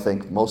that's why I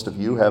think most of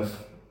you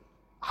have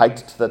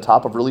hiked to the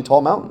top of really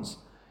tall mountains.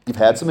 You've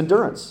had some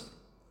endurance.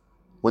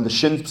 When the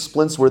shin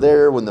splints were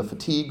there, when the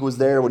fatigue was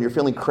there, when you're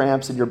feeling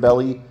cramps in your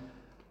belly,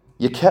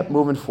 you kept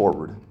moving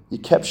forward. You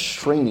kept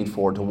straining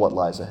forward to what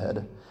lies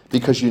ahead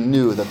because you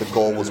knew that the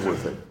goal was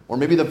worth it. Or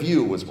maybe the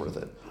view was worth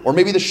it. Or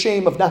maybe the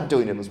shame of not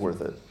doing it was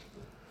worth it.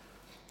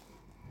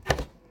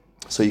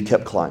 So you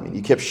kept climbing.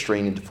 You kept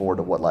straining forward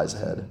to what lies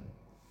ahead.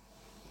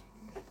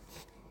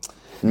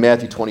 In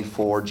Matthew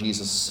 24,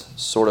 Jesus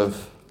sort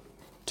of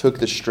took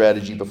this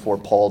strategy before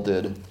Paul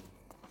did.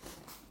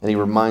 And he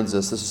reminds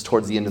us, this is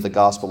towards the end of the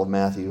Gospel of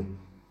Matthew.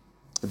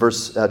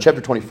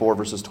 Chapter 24,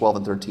 verses 12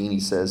 and 13, he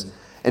says,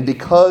 and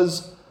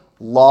because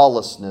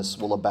lawlessness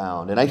will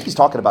abound. And he's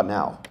talking about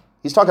now.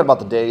 He's talking about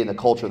the day and the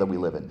culture that we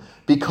live in.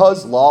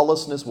 Because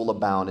lawlessness will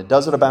abound. And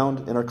does it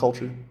abound in our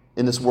culture?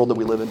 In this world that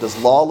we live in?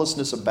 Does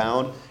lawlessness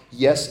abound?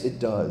 Yes, it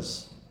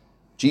does.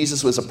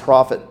 Jesus was a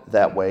prophet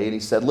that way. And he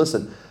said,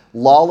 listen,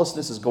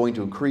 lawlessness is going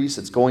to increase.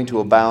 It's going to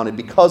abound. And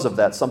because of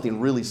that, something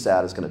really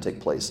sad is going to take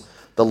place.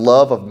 The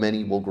love of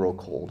many will grow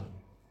cold.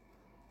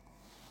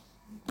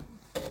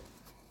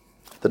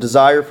 The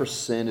desire for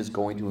sin is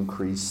going to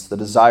increase. The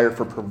desire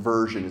for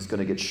perversion is going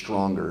to get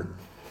stronger.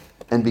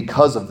 And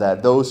because of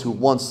that, those who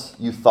once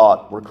you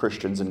thought were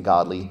Christians and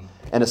godly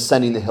and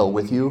ascending the hill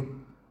with you,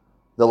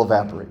 they'll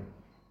evaporate.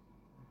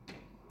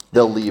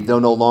 They'll leave. They'll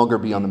no longer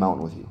be on the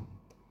mountain with you.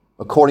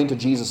 According to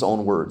Jesus'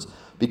 own words,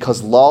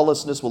 because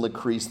lawlessness will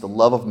increase, the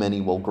love of many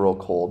will grow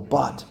cold.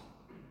 But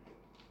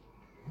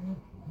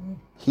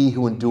he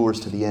who endures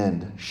to the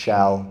end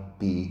shall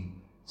be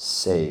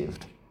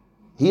saved.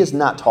 He is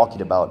not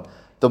talking about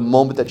the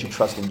moment that you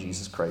trust in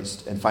Jesus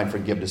Christ and find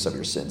forgiveness of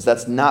your sins.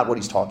 That's not what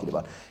he's talking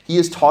about. He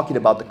is talking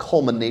about the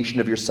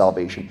culmination of your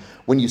salvation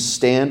when you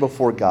stand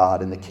before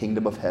God in the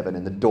kingdom of heaven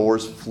and the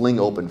doors fling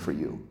open for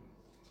you.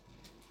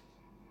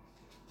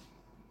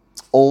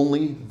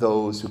 Only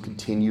those who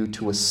continue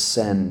to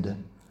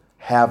ascend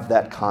have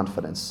that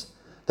confidence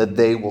that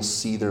they will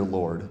see their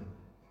Lord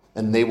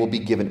and they will be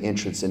given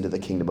entrance into the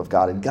kingdom of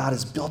God. And God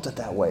has built it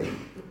that way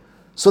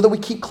so that we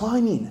keep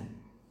climbing.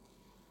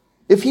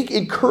 If he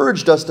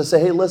encouraged us to say,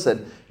 hey,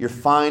 listen, you're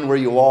fine where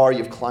you are.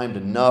 You've climbed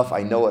enough.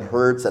 I know it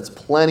hurts. That's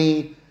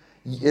plenty.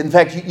 In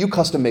fact, you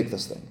custom make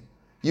this thing.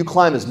 You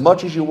climb as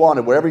much as you want,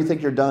 and wherever you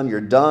think you're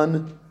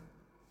done.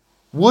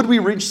 Would we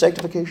reach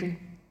sanctification?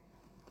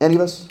 Any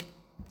of us?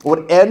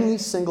 Would any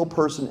single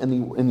person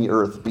in the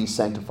earth be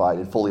sanctified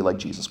and fully like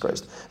Jesus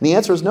Christ? And the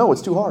answer is no,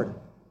 it's too hard.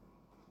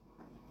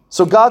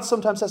 So God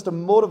sometimes has to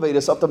motivate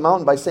us up the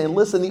mountain by saying,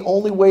 listen, the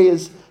only way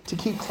is to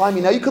keep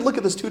climbing. Now, you could look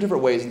at this two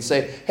different ways and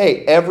say,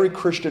 hey, every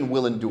Christian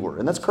will endure.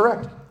 And that's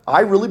correct.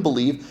 I really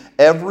believe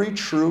every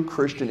true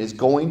Christian is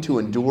going to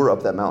endure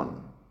up that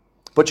mountain.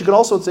 But you can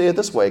also say it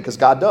this way, because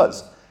God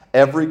does.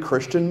 Every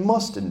Christian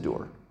must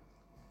endure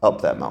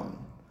up that mountain.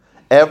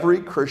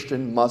 Every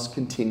Christian must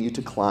continue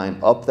to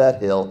climb up that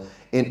hill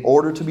in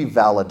order to be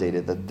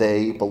validated that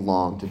they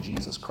belong to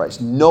Jesus Christ.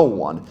 No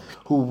one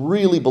who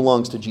really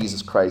belongs to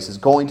Jesus Christ is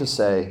going to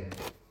say,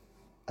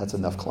 that's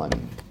enough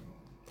climbing.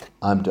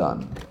 I'm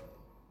done.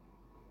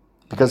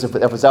 Because if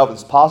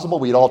it's possible,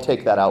 we'd all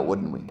take that out,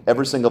 wouldn't we?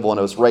 Every single one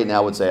of us right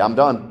now would say, I'm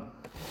done.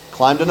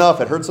 Climbed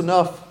enough. It hurts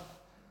enough.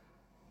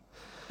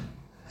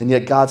 And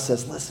yet God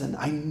says, listen,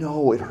 I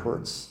know it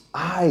hurts.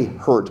 I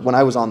hurt when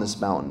I was on this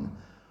mountain.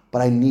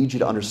 But I need you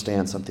to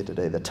understand something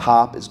today. The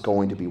top is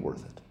going to be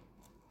worth it.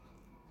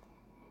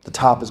 The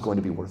top is going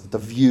to be worth it. The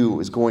view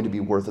is going to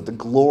be worth it. The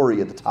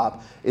glory at the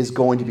top is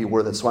going to be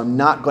worth it. So I'm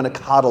not going to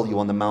coddle you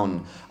on the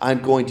mountain.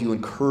 I'm going to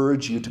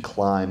encourage you to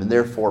climb and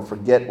therefore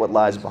forget what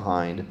lies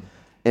behind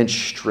and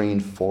strain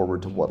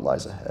forward to what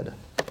lies ahead.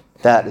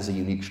 That is a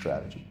unique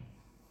strategy.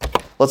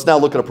 Let's now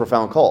look at a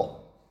profound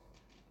call.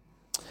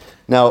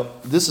 Now,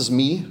 this is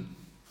me,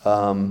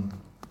 a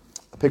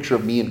picture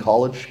of me in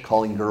college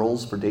calling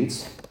girls for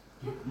dates.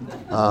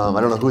 I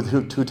don't know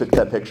who took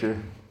that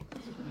picture.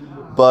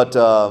 But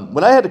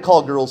when I had to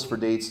call girls for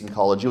dates in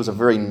college, it was a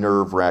very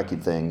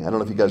nerve-wracking thing. I don't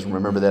know if you guys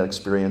remember that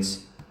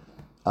experience.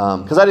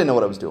 Because I didn't know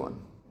what I was doing.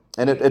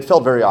 And it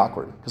felt very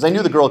awkward. Because I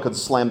knew the girl could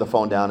slam the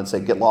phone down and say,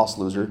 "Get lost,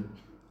 loser.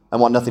 I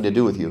want nothing to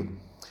do with you."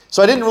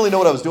 So I didn't really know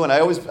what I was doing. I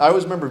always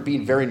remember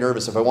being very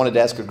nervous if I wanted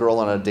to ask a girl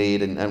on a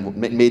date and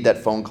made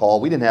that phone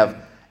call. We didn't have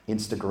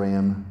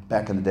Instagram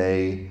back in the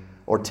day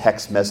or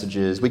text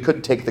messages. We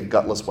couldn't take the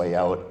gutless way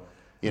out.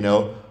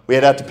 We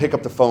had to pick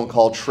up the phone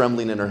call,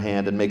 trembling in her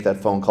hand, and make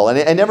that phone call.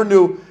 And I never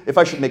knew if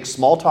I should make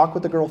small talk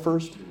with the girl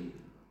first.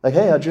 Like,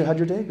 "Hey, how'd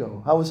your day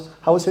go?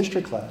 How was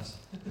history class?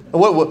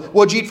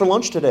 What'd you eat for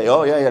lunch today?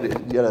 Oh, yeah,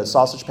 you had a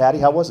sausage patty.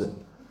 How was it?"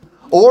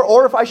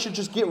 Or if I should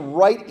just get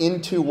right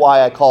into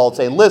why I called,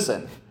 saying,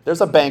 "Listen,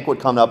 there's a banquet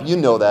coming up. You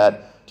know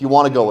that. Do you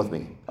want to go with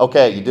me?"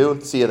 "Okay, you do?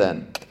 See you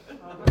then."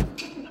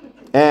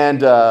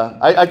 And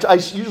I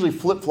usually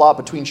flip-flop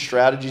between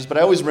strategies, but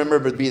I always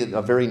remember it being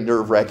a very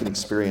nerve-wracking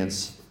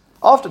experience.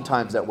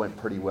 Oftentimes that went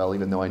pretty well,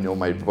 even though I know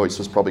my voice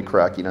was probably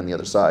cracking on the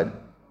other side.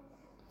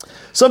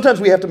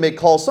 Sometimes we have to make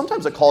calls.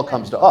 Sometimes a call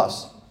comes to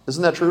us.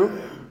 Isn't that true?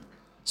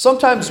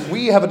 Sometimes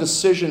we have a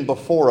decision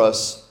before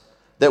us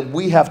that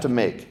we have to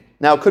make.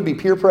 Now, it could be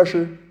peer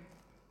pressure,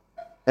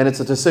 and it's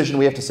a decision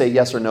we have to say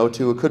yes or no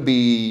to. It could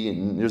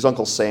be, there's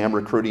Uncle Sam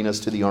recruiting us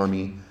to the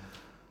army,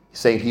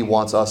 saying he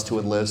wants us to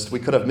enlist. We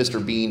could have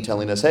Mr. Bean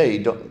telling us, "Hey,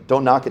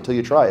 don't knock it till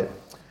you try it."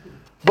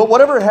 But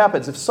whatever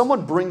happens, if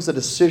someone brings a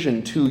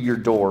decision to your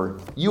door,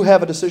 you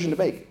have a decision to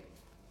make,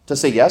 to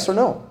say yes or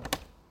no.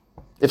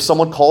 If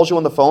someone calls you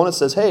on the phone and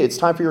says, "Hey, it's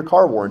time for your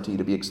car warranty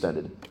to be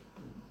extended,"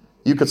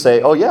 you could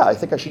say, "Oh yeah, I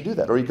think I should do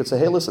that." Or you could say,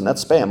 "Hey, listen,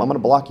 that's spam. I'm going to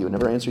block you and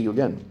never answer you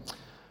again,"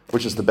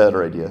 which is the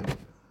better idea.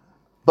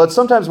 But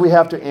sometimes we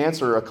have to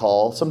answer a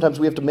call. Sometimes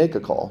we have to make a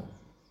call.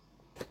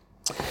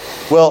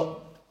 Well,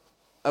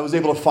 I was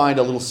able to find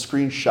a little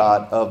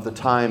screenshot of the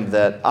time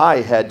that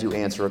I had to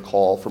answer a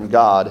call from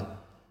God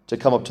to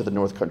come up to the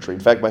North Country.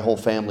 In fact, my whole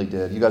family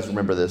did. You guys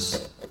remember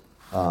this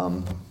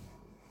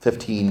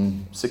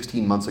 15,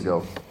 16 months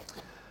ago.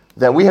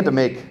 That we had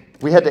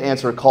to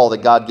answer a call that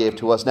God gave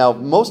to us. Now,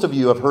 most of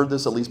you have heard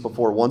this at least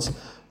before once,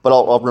 but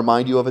I'll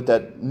remind you of it,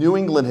 that New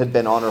England had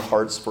been on our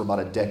hearts for about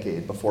a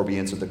decade before we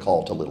answered the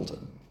call to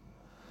Littleton.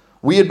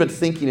 We had been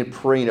thinking and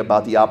praying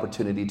about the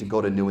opportunity to go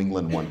to New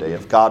England one day,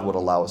 if God would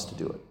allow us to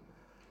do it.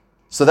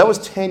 So that was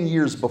 10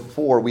 years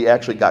before we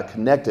actually got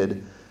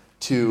connected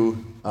to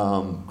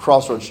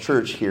Crossroads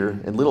Church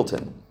here in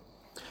Littleton.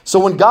 So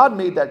when God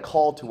made that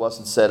call to us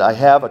and said, "I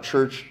have a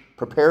church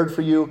prepared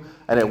for you,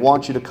 and I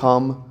want you to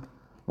come,"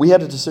 we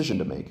had a decision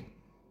to make.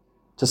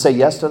 To say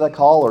yes to that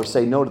call or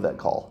say no to that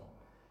call.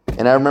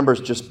 And I remember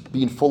just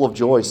being full of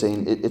joy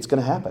saying, it's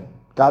going to happen.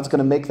 God's going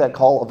to make that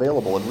call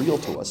available and real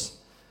to us.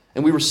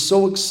 And we were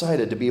so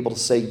excited to be able to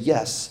say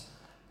yes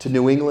to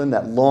New England,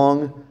 that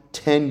long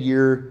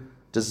 10-year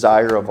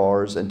desire of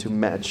ours, and to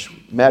match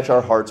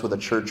our hearts with a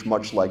church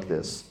much like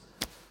this,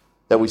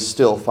 that we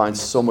still find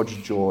so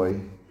much joy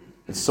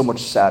and so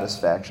much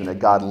satisfaction that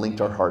God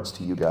linked our hearts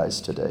to you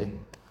guys today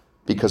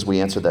because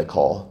we answered that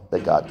call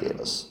that God gave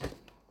us.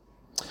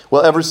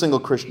 Well, every single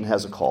Christian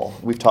has a call.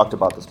 We've talked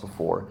about this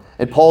before.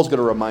 And Paul's going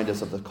to remind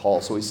us of the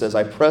call. So he says,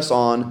 "I press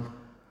on,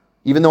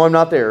 even though I'm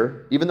not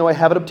there, even though I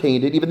haven't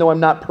obtained it, even though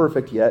I'm not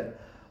perfect yet.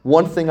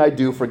 One thing I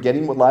do,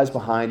 forgetting what lies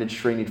behind and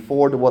straining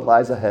forward to what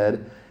lies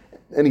ahead."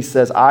 And he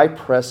says, "I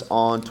press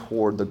on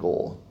toward the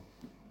goal."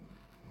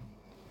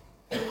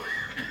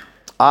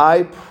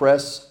 I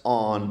press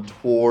on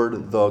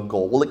toward the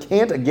goal. Well, it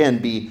can't again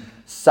be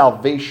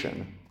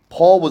salvation.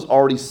 Paul was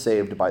already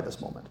saved by this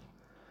moment.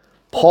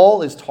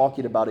 Paul is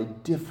talking about a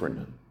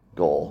different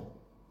goal.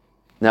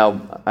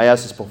 Now, I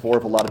asked this before,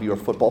 if a lot of you are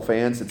football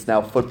fans, it's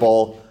now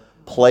football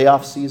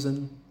playoff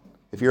season.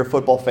 If you're a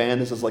football fan,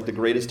 this is like the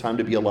greatest time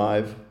to be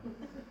alive.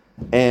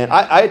 And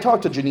I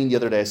talked to Janine the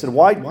other day. I said,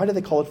 why do they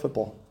call it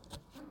football?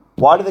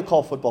 Why do they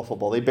call football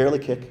football? They barely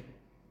kick.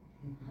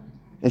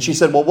 And she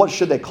said, "Well, what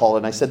should they call it?"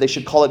 And I said, "They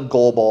should call it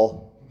goal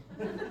ball."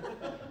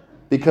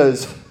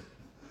 Because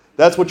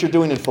that's what you're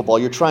doing in football.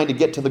 You're trying to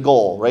get to the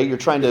goal, right? You're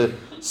trying to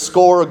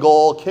score a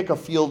goal, kick a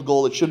field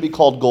goal. It should be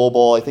called goal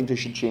ball. I think they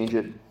should change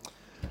it.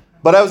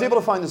 But I was able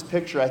to find this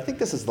picture. I think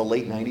this is the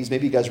late 90s.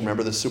 Maybe you guys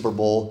remember the Super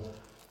Bowl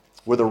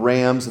where the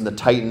Rams and the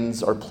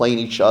Titans are playing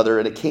each other,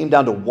 and it came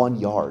down to 1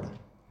 yard.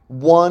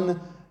 1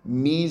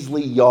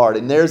 measly yard.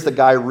 And there's the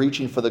guy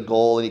reaching for the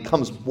goal, and he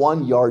comes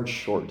 1 yard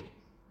short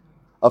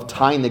of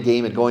tying the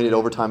game and going into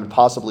overtime and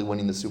possibly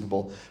winning the Super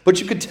Bowl. But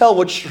you could tell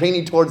what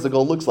straining towards the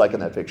goal looks like in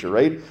that picture,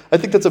 right? I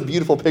think that's a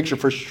beautiful picture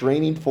for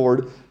straining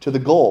forward to the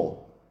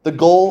goal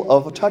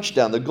of a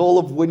touchdown, the goal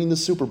of winning the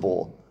Super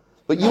Bowl.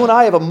 But you and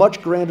I have a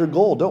much grander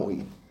goal, don't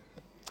we?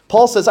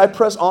 Paul says, "I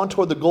press on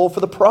toward the goal for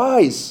the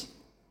prize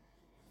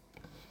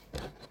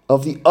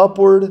of the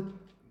upward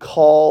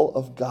call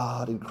of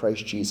God in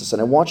Christ Jesus.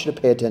 And I want you to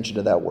pay attention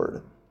to that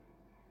word.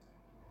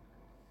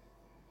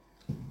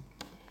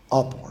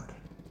 Upward.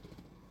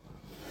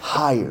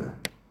 Higher.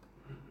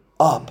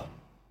 Up.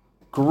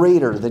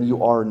 Greater than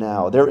you are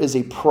now. There is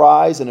a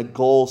prize and a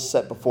goal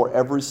set before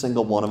every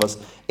single one of us,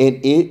 and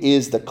it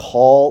is the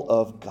call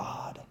of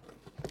God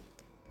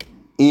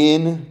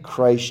in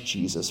Christ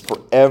Jesus for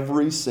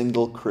every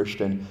single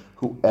Christian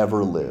who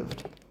ever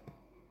lived.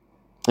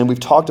 And we've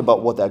talked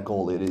about what that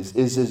goal it is.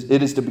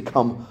 It is to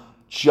become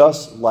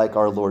just like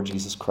our Lord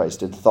Jesus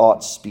Christ in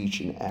thought,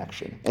 speech, and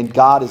action. And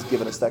God has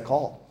given us that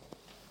call.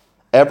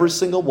 Every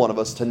single one of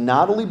us to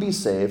not only be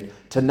saved,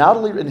 to not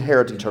only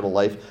inherit eternal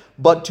life,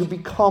 but to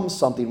become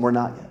something we're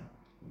not yet.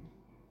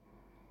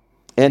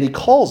 And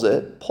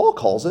Paul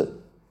calls it,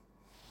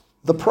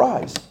 the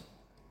prize.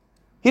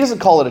 He doesn't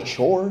call it a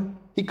chore.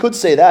 He could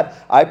say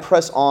that. I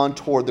press on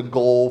toward the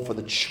goal for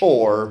the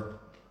chore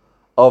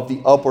of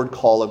the upward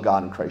call of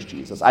God in Christ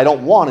Jesus. I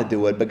don't want to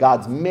do it, but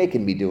God's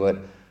making me do it,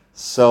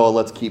 so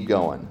let's keep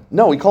going.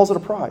 No, he calls it a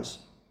prize.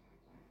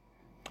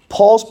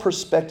 Paul's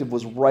perspective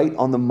was right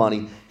on the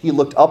money. He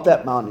looked up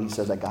that mountain and he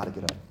says, I got to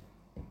get up.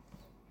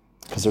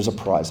 Because there's a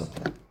prize up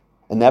there.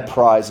 And that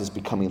prize is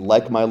becoming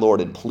like my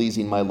Lord and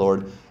pleasing my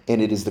Lord, and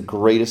it is the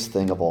greatest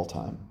thing of all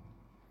time.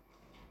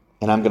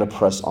 And I'm going to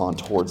press on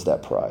towards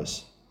that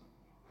prize.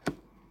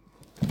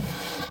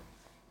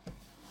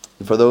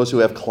 And for those who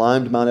have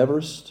climbed Mount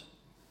Everest,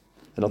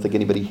 I don't think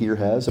anybody here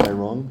has, am I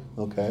wrong?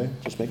 Okay,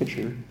 just making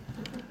sure.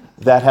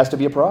 That has to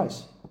be a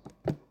prize.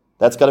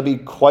 That's got to be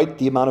quite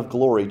the amount of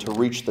glory to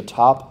reach the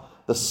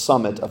top, the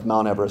summit of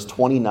Mount Everest,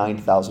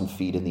 29,000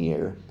 feet in the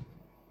air.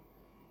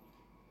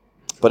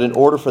 But in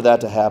order for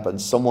that to happen,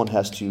 someone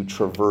has to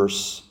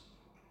traverse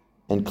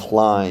and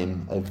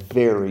climb a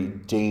very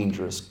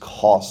dangerous,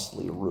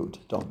 costly route,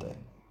 don't they?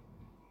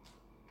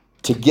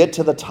 To get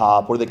to the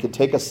top where they can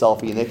take a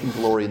selfie and they can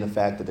glory in the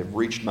fact that they've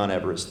reached Mount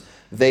Everest,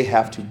 they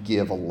have to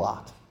give a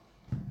lot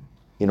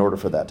in order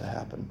for that to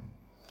happen.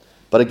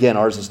 But again,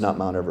 ours is not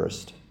Mount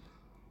Everest.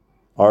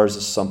 Ours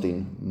is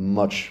something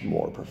much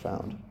more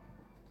profound.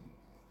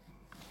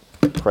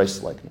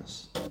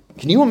 Christ-likeness.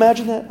 Can you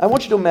imagine that? I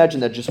want you to imagine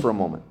that just for a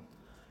moment.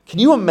 Can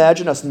you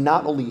imagine us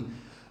not only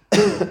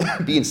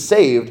being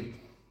saved,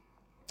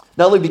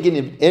 not only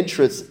beginning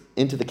entrance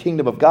into the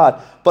kingdom of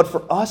God, but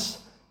for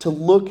us to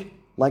look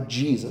like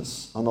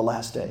Jesus on the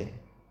last day?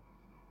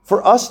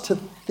 For us to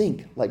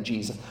think like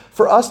Jesus.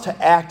 For us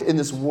to act in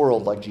this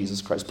world like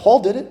Jesus Christ.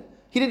 Paul did it.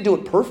 He didn't do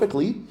it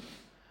perfectly.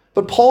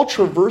 But Paul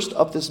traversed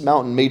up this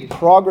mountain, made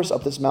progress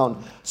up this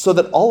mountain, so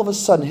that all of a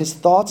sudden his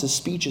thoughts, his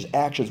speech, his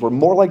actions were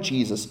more like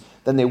Jesus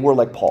than they were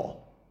like Paul.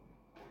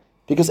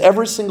 Because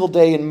every single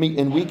day and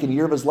week and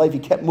year of his life, he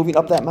kept moving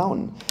up that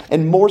mountain.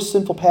 And more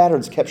sinful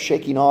patterns kept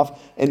shaking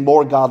off, and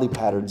more godly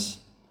patterns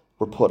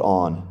were put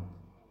on.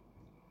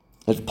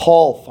 As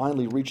Paul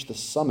finally reached the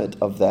summit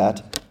of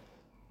that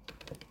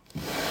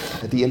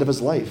at the end of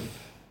his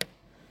life.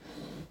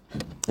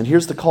 And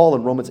here's the call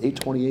in Romans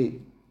 8:28.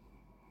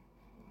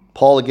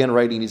 Paul again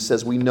writing, he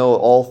says, we know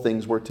all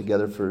things work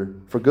together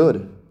for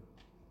good.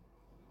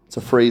 It's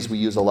a phrase we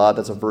use a lot.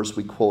 That's a verse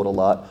we quote a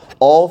lot.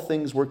 All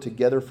things work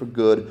together for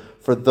good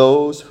for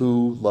those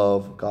who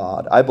love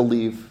God. I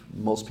believe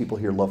most people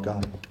here love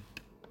God.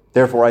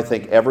 Therefore, I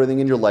think everything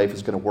in your life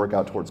is going to work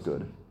out towards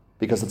good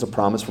because it's a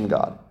promise from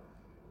God.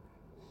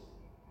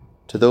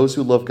 To those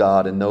who love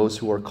God and those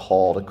who are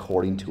called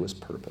according to his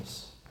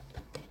purpose.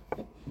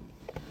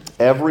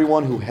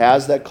 Everyone who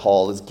has that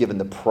call is given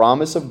the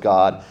promise of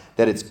God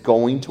that it's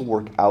going to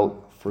work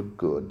out for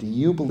good. Do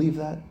you believe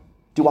that?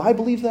 Do I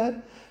believe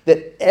that?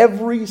 That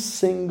every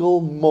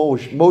single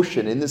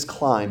motion in this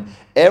climb,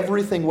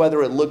 everything,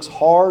 whether it looks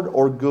hard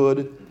or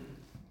good,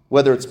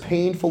 whether it's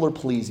painful or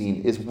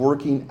pleasing, is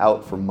working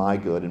out for my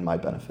good and my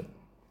benefit.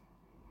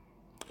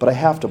 But I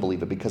have to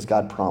believe it because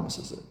God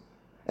promises it.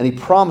 And he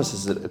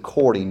promises it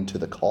according to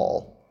the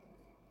call,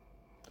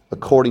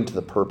 according to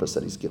the purpose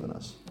that he's given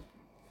us.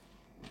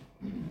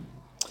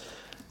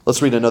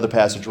 Let's read another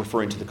passage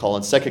referring to the call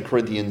in 2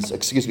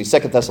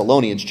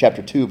 Thessalonians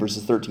chapter 2,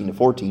 verses 13 to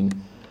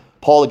 14.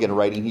 Paul again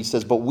writing, he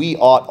says, but we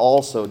ought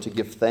also to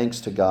give thanks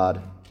to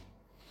God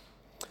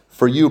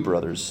for you,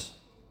 brothers,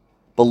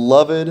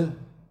 beloved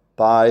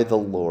by the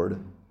Lord,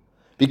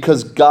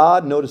 because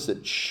God, notice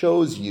it,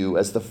 chose you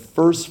as the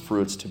first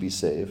fruits to be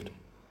saved.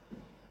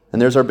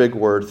 And there's our big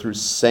word, through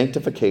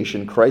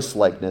sanctification,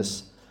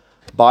 Christ-likeness,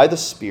 by the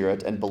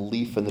Spirit, and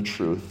belief in the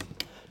truth.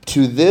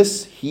 To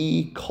this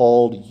he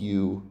called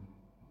you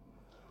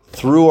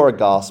through our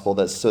gospel,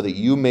 that so that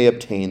you may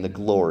obtain the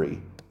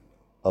glory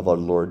of our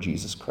Lord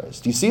Jesus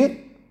Christ. Do you see it?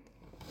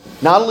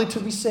 Not only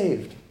to be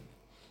saved.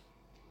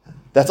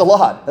 That's a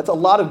lot. That's a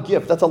lot of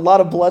gift. That's a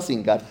lot of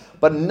blessing, God.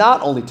 But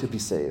not only to be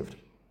saved,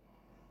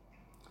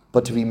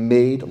 but to be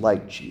made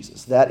like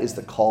Jesus. That is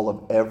the call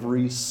of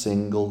every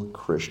single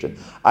Christian.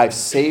 I've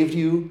saved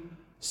you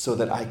so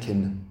that I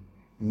can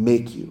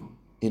make you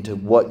into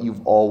what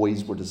you've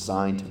always were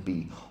designed to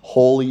be,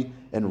 holy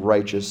and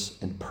righteous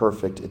and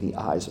perfect in the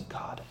eyes of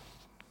God.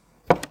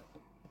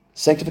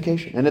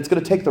 Sanctification. And it's going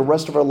to take the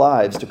rest of our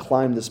lives to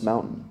climb this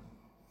mountain.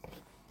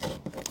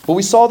 But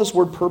we saw this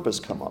word purpose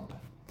come up.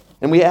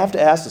 And we have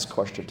to ask this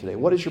question today.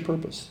 What is your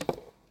purpose?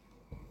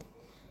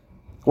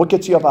 What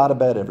gets you up out of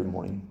bed every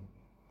morning?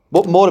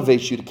 What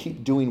motivates you to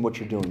keep doing what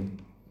you're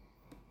doing?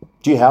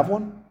 Do you have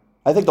one?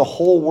 I think the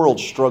whole world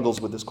struggles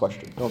with this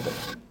question, don't they?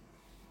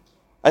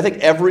 I think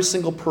every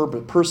single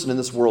person in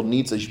this world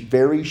needs a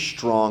very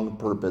strong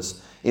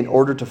purpose in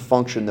order to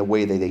function the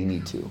way that they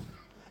need to.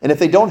 And if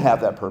they don't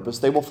have that purpose,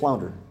 they will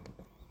flounder.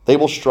 They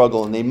will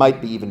struggle, and they might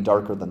be even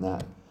darker than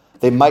that.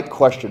 They might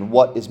question,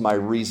 what is my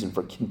reason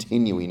for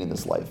continuing in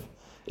this life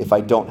if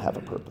I don't have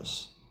a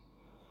purpose?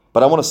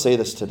 But I want to say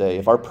this today.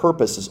 If our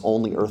purpose is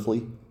only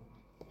earthly,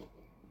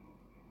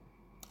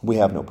 we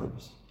have no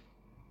purpose.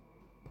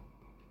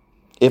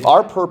 If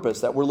our purpose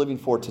that we're living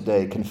for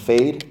today can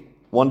fade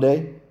one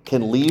day,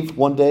 can leave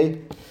one day,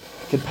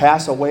 can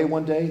pass away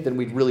one day, then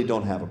we really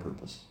don't have a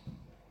purpose.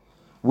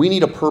 We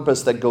need a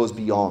purpose that goes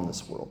beyond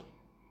this world.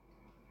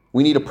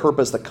 We need a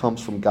purpose that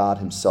comes from God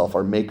himself,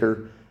 our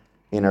maker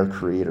and our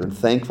creator. And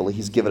thankfully,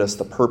 he's given us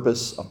the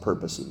purpose of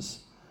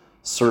purposes,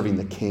 serving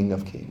the King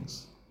of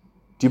Kings.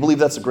 Do you believe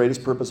that's the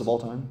greatest purpose of all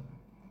time?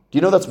 Do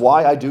you know that's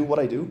why I do what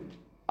I do?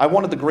 I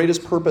wanted the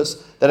greatest purpose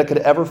that I could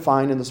ever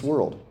find in this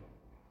world.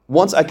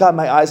 Once I got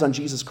my eyes on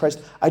Jesus Christ,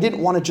 I didn't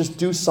want to just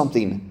do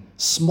something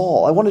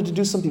small. I wanted to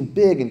do something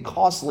big and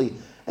costly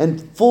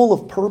and full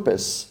of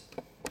purpose.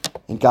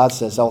 And God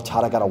says, oh,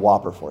 Todd, I got a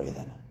whopper for you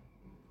then.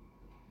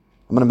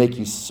 I'm going to make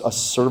you a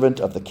servant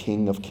of the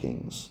King of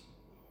Kings.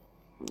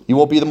 You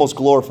won't be the most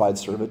glorified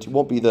servant. You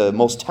won't be the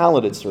most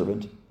talented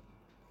servant.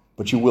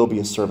 But you will be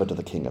a servant of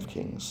the King of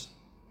Kings.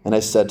 And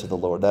I said to the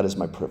Lord, that is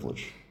my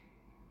privilege.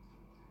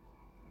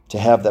 To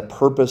have that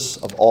purpose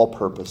of all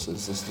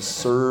purposes is to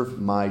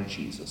serve my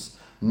Jesus,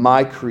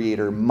 my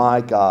Creator, my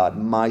God,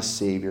 my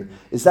Savior.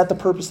 Is that the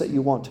purpose that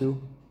you want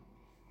too?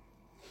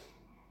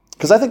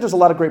 Because I think there's a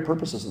lot of great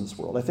purposes in this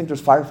world. I think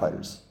there's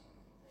firefighters.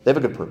 They have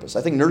a good purpose.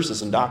 I think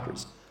nurses and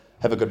doctors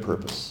have a good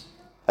purpose.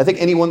 I think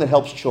anyone that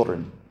helps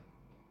children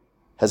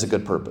has a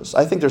good purpose.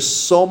 I think there's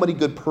so many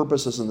good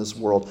purposes in this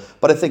world,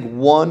 but I think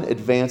one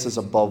advances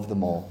above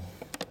them all.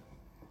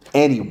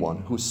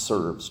 Anyone who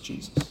serves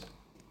Jesus.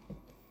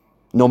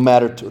 No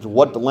matter to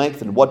what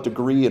length and what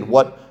degree and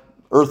what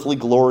earthly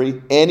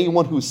glory,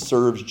 anyone who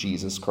serves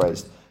Jesus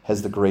Christ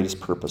has the greatest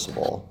purpose of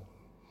all.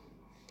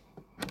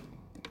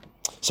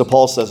 So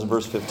Paul says in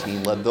verse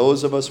 15, let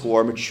those of us who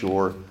are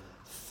mature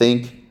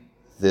think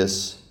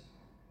this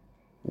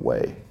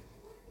way.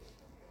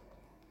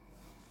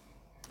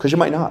 Because you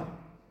might not.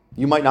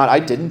 You might not. I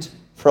didn't.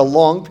 For a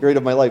long period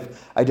of my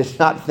life, I did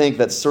not think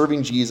that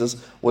serving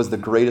Jesus was the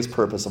greatest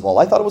purpose of all.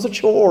 I thought it was a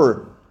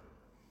chore.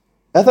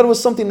 I thought it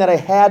was something that I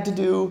had to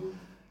do,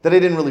 that I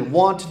didn't really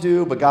want to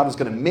do, but God was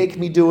going to make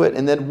me do it.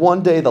 And then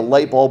one day the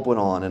light bulb went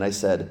on and I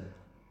said,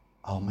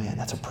 oh man,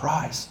 that's a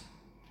prize.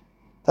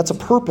 That's a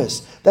purpose.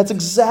 That's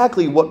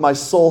exactly what my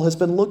soul has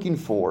been looking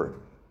for.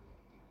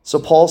 So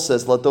Paul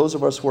says, let those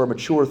of us who are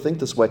mature think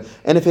this way.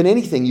 And if in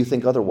anything you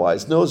think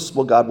otherwise, notice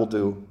what God will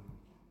do.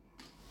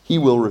 He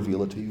will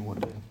reveal it to you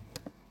one day.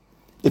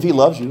 If he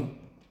loves you,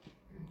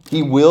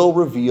 he will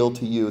reveal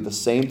to you the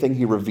same thing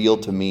he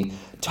revealed to me.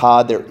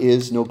 Todd, there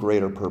is no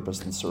greater purpose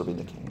than serving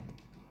the King.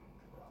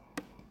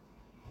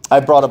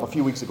 A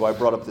few weeks ago, I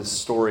brought up this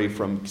story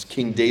from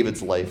King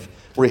David's life,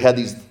 where he had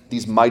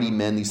these mighty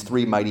men, these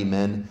three mighty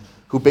men,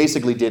 who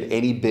basically did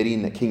any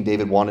bidding that King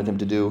David wanted him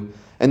to do.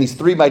 And these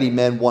three mighty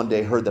men one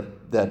day heard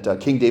that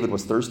King David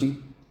was thirsty,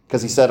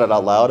 because he said it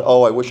out loud,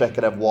 oh, I wish I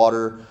could have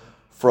water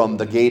from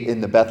the gate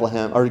in the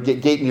Bethlehem, or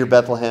gate near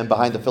Bethlehem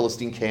behind the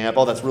Philistine camp.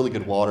 Oh, that's really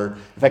good water.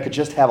 If I could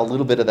just have a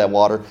little bit of that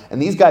water.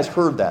 And these guys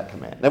heard that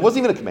command. That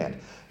wasn't even a command.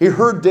 He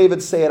heard David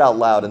say it out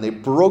loud, and they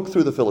broke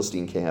through the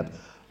Philistine camp,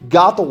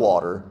 got the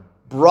water,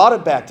 brought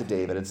it back to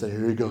David, and said,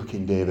 here you go,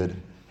 King David.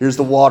 Here's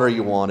the water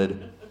you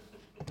wanted.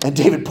 And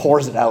David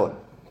pours it out.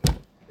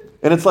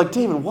 And it's like,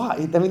 David,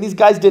 why? I mean, these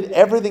guys did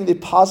everything they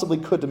possibly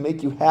could to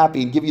make you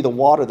happy and give you the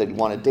water that you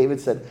wanted.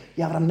 David said,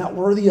 yeah, but I'm not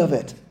worthy of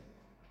it.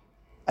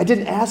 I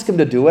didn't ask him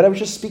to do it. I was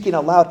just speaking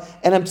out loud.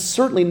 And I'm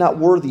certainly not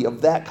worthy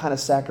of that kind of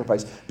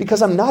sacrifice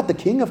because I'm not the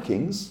King of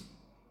Kings.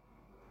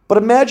 But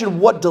imagine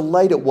what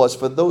delight it was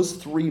for those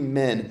three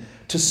men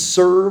to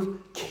serve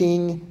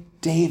King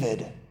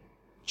David.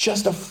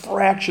 Just a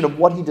fraction of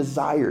what he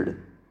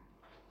desired.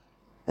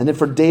 And then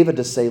for David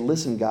to say,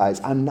 listen,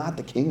 guys, I'm not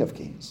the King of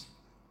Kings.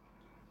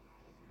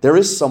 There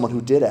is someone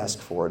who did ask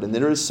for it, and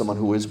there is someone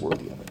who is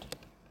worthy of it.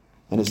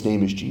 And his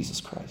name is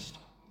Jesus Christ.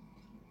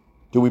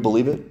 Do we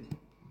believe it?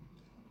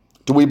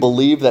 Do we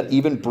believe that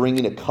even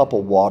bringing a cup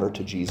of water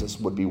to Jesus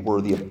would be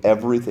worthy of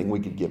everything we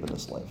could give in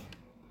this life?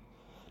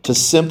 To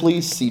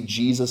simply see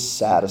Jesus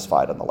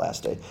satisfied on the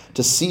last day.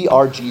 To see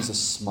our Jesus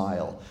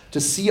smile. To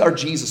see our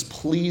Jesus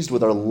pleased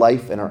with our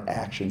life and our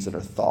actions and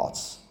our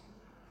thoughts.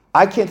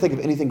 I can't think of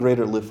anything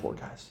greater to live for,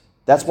 guys.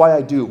 That's why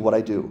I do what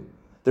I do.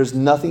 There's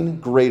nothing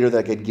greater that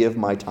I could give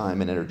my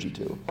time and energy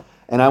to.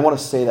 And I want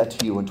to say that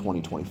to you in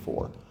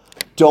 2024.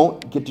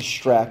 Don't get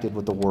distracted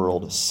with the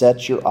world.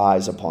 Set your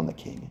eyes upon the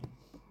King.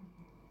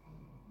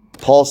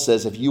 Paul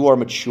says, if you are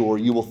mature,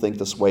 you will think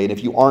this way. And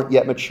if you aren't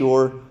yet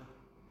mature,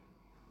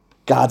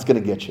 God's going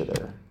to get you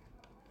there.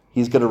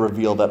 He's going to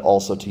reveal that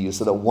also to you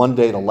so that one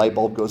day the light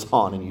bulb goes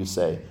on and you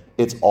say,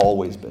 it's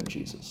always been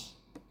Jesus.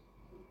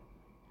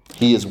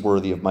 He is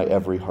worthy of my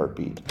every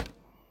heartbeat.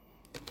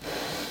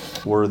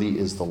 Worthy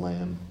is the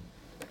Lamb.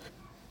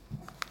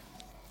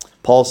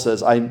 Paul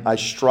says, I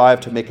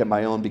strive to make it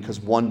my own because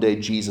one day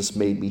Jesus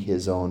made me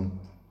his own.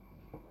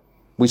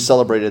 We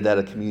celebrated that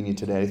at communion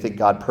today. I think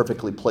God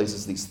perfectly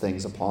places these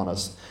things upon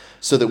us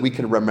so that we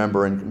can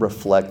remember and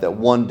reflect that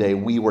one day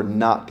we were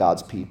not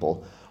God's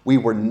people. We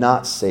were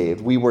not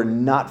saved. We were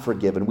not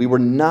forgiven. We were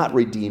not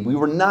redeemed. We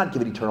were not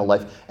given eternal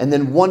life. And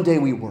then one day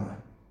we were.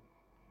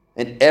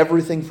 And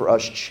everything for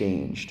us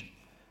changed.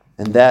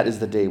 And that is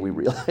the day we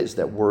realize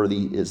that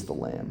worthy is the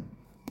Lamb.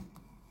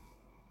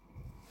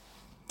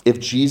 If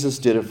Jesus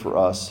did it for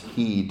us,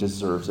 he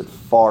deserves it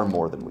far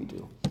more than we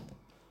do.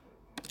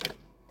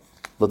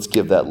 Let's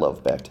give that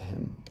love back to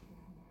him.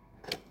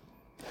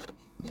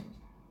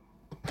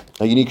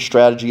 A unique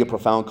strategy, a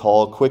profound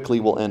call. Quickly,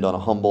 we'll end on a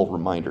humble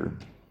reminder.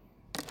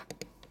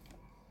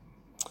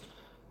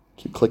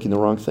 Keep clicking the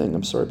wrong thing.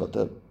 I'm sorry about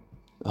that.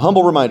 A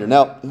humble reminder.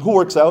 Now, who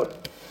works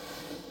out?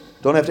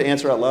 Don't have to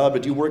answer out loud,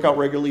 but do you work out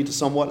regularly to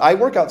somewhat? I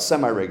work out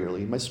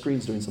semi-regularly. My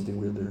screen's doing something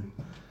weird there.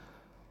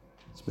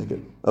 Let's make it.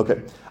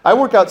 Okay. I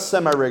work out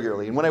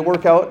semi-regularly, and when I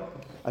work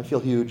out, I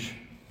feel huge.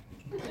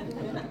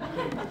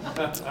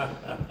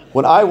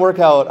 When I work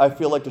out, I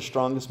feel like the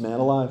strongest man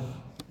alive.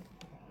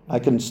 I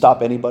can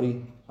stop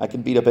anybody. I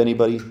can beat up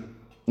anybody.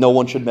 No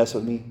one should mess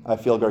with me. I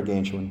feel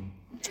gargantuan.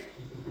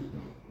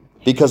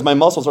 Because my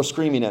muscles are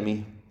screaming at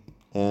me,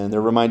 and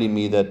they're reminding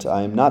me that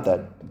I'm not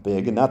that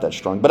big and not that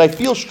strong. But I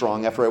feel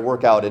strong after I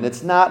work out, and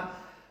it's not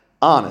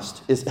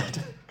honest,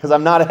 because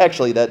I'm not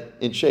actually that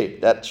in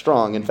shape, that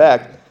strong. In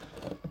fact,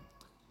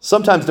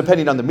 sometimes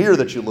depending on the mirror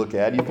that you look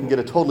at, you can get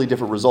a totally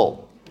different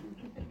result.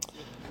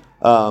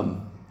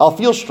 I'll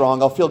feel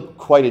strong, I'll feel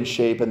quite in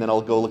shape, and then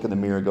I'll go look in the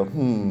mirror and go,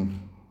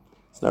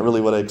 it's not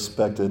really what I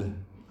expected.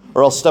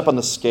 Or I'll step on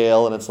the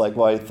scale, and it's like,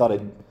 well, I thought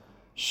I'd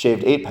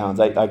shaved 8 pounds.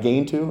 I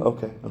gained 2?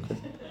 Okay.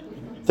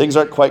 Things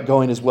aren't quite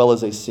going as well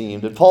as they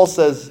seemed. And Paul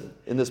says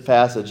in this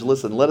passage,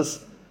 listen, let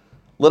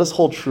us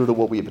hold true to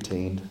what we have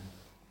attained.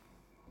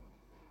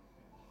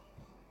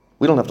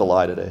 We don't have to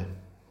lie today.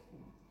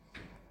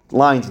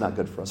 Lying's not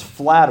good for us.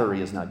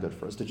 Flattery is not good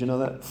for us. Did you know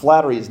that?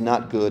 Flattery is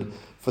not good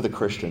for the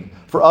Christian.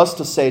 For us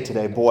to say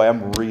today, boy,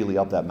 I'm really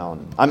up that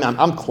mountain.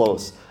 I'm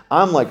close.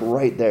 I'm like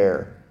right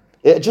there.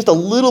 Just a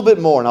little bit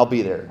more and I'll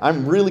be there.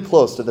 I'm really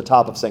close to the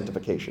top of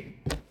sanctification.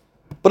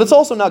 But it's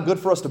also not good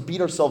for us to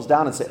beat ourselves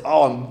down and say,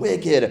 oh, I'm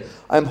wicked.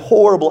 I'm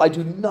horrible. I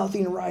do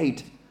nothing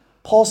right.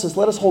 Paul says,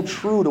 let us hold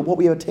true to what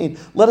we have attained.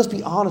 Let us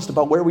be honest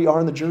about where we are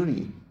in the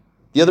journey.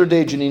 The other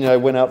day, Janine and I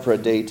went out for a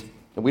date,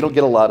 and we don't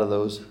get a lot of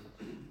those.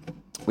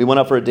 We went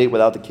out for a date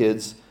without the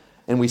kids,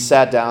 and we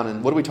sat down,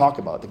 and what do we talk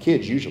about? The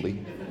kids,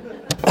 usually.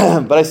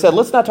 But I said,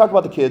 let's not talk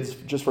about the kids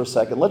just for a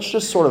second. Let's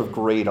just sort of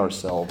grade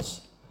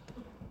ourselves.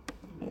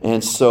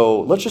 And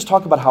so let's just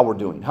talk about how we're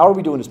doing. How are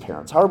we doing as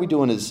parents? How are we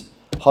doing as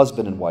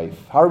husband and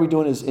wife? How are we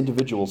doing as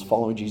individuals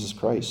following Jesus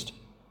Christ?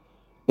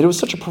 And it was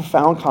such a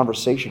profound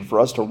conversation for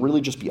us to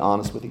really just be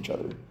honest with each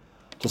other.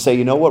 To say,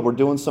 you know what, we're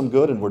doing some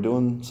good and we're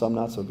doing some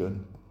not so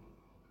good.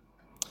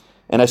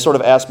 And I sort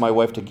of asked my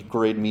wife to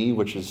grade me,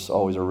 which is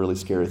always a really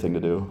scary thing to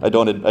do. I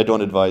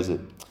don't advise it.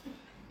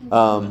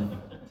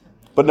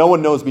 But no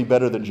one knows me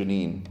better than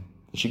Janine.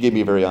 She gave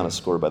me a very honest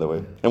score, by the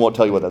way. I won't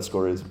tell you what that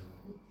score is.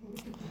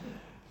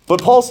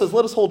 But Paul says,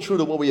 let us hold true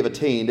to what we have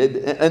attained.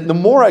 And the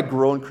more I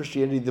grow in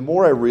Christianity, the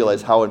more I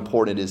realize how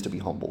important it is to be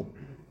humble.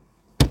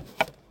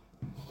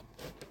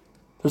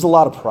 There's a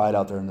lot of pride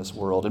out there in this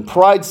world. And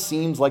pride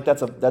seems like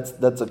that's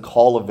a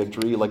call of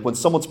victory. Like when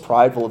someone's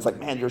prideful, it's like,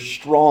 man, you're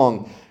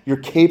strong, you're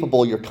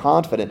capable, you're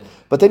confident.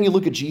 But then you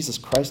look at Jesus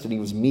Christ and he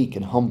was meek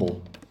and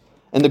humble.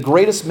 And the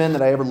greatest men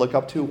that I ever look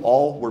up to,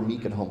 all were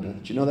meek and humble.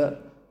 Did you know that?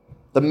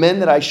 The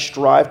men that I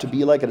strive to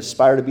be like and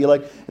aspire to be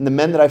like, and the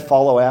men that I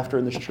follow after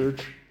in this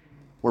church,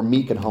 were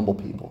meek and humble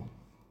people.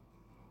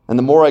 And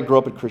the more I grow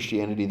up in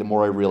Christianity, the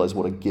more I realize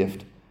what a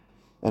gift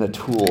and a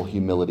tool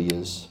humility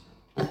is.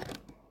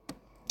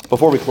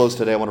 Before we close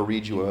today, I want to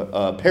read you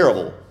a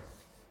parable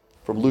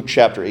from Luke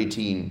chapter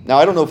 18. Now,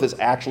 I don't know if this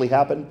actually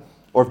happened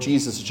or if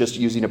Jesus is just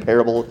using a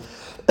parable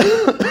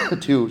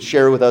to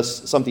share with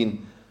us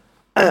something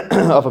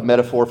of a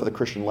metaphor for the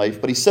Christian life.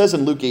 But he says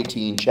in Luke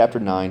 18,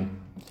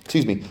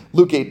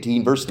 Luke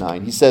 18, verse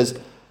 9, he says,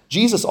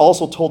 Jesus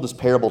also told this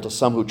parable to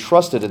some who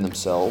trusted in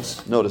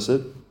themselves, notice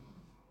it,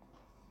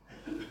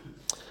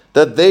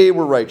 that they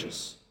were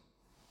righteous,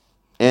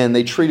 and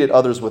they treated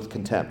others with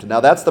contempt. Now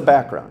that's the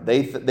background.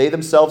 They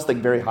themselves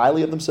think very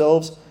highly of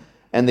themselves,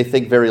 and they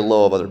think very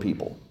low of other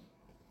people.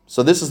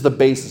 So this is the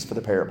basis for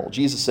the parable.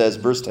 Jesus says,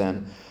 verse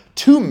 10,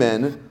 2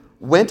 men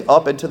went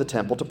up into the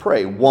temple to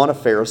pray, one a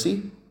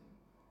Pharisee,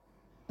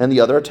 and the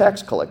other a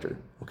tax collector.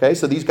 Okay,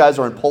 so these guys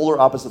are on polar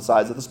opposite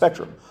sides of the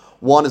spectrum.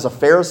 One is a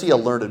Pharisee, a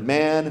learned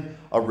man,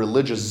 a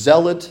religious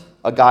zealot,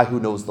 a guy who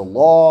knows the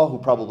law, who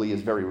probably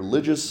is very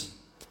religious.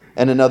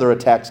 and another a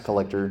tax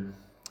collector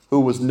who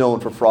was known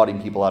for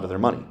frauding people out of their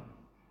money.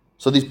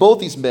 So both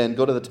these men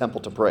go to the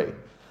temple to pray.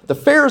 The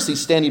Pharisee,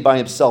 standing by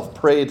himself,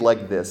 prayed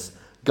like this: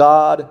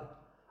 God,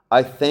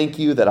 I thank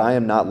you that I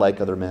am not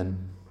like other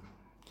men,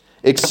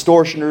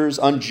 extortioners,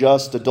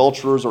 unjust,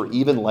 adulterers, or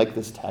even like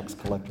this tax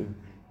collector.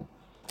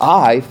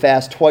 I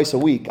fast twice a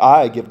week.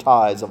 I give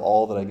tithes of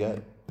all that I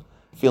get.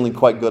 Feeling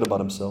quite good about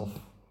himself,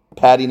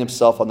 patting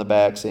himself on the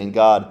back, saying,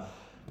 God,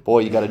 boy,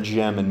 you got a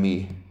gem in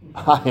me.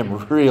 I am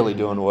really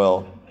doing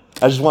well.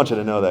 I just want you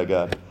to know that,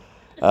 God.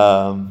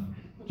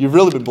 You've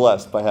really been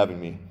blessed by having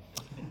me.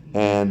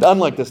 And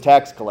unlike this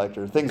tax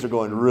collector, things are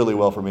going really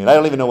well for me. And I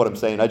don't even know what I'm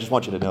saying. I just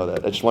want you to know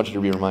that. I just want you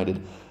to be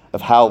reminded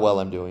of how well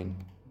I'm doing.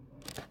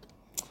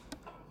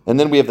 And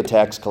then we have the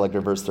tax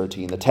collector, verse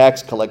 13. The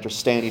tax collector,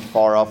 standing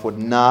far off, would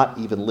not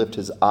even lift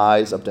his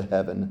eyes up to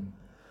heaven,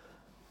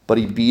 but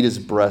he beat his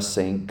breast,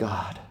 saying,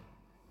 God,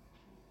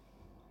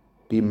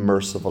 be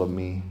merciful to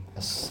me,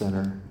 a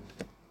sinner.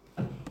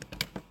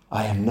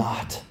 I am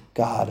not,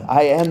 God.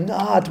 I am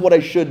not what I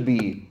should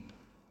be.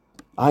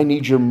 I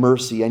need your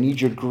mercy. I need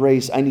your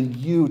grace. I need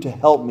you to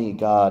help me,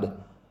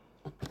 God.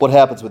 What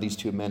happens with these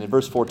two men? In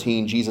verse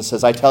 14, Jesus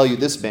says, I tell you,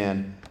 this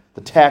man,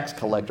 the tax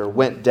collector,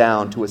 went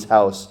down to his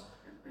house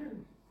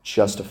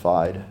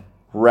justified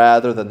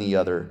rather than the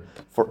other.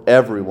 For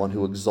everyone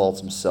who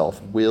exalts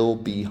himself will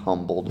be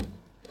humbled,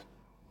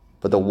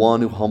 but the one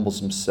who humbles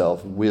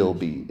himself will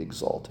be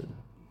exalted.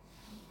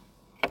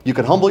 You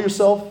can humble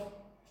yourself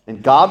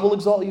and God will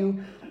exalt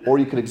you, or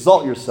you can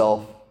exalt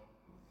yourself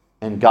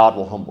and God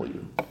will humble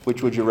you.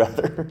 Which would you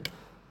rather?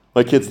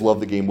 My kids love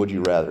the game Would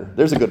You Rather.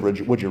 There's a good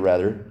would you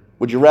rather.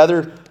 Would you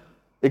rather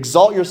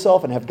exalt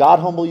yourself and have God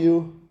humble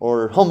you,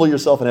 or humble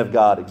yourself and have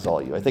God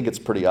exalt you? I think it's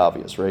pretty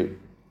obvious, right?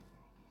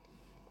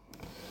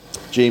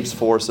 James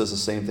 4 says the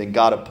same thing.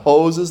 God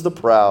opposes the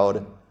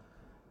proud,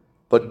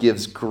 but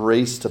gives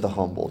grace to the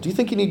humble. Do you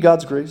think you need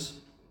God's grace?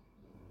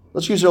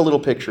 Let's use our little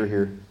picture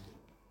here.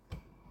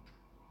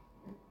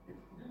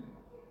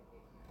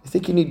 You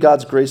think you need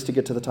God's grace to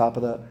get to the top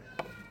of that?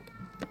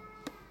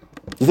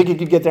 You think you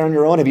could get there on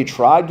your own? Have you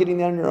tried getting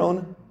there on your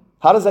own?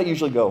 How does that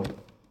usually go?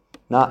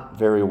 Not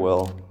very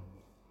well.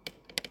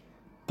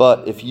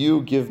 But if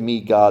you give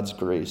me God's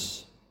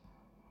grace,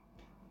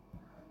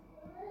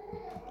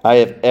 I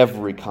have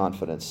every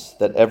confidence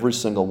that every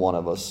single one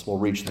of us will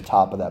reach the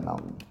top of that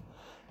mountain.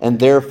 And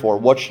therefore,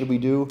 what should we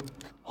do?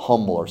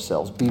 Humble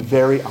ourselves. Be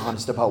very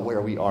honest about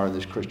where we are in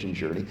this Christian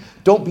journey.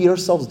 Don't beat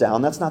ourselves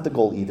down. That's not the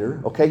goal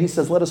either. Okay? He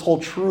says, let us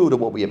hold true to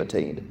what we have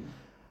attained.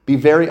 Be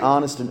very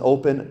honest and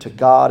open to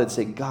God and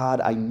say,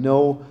 God, I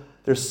know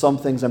there's some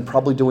things I'm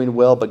probably doing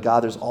well, but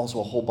God, there's also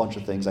a whole bunch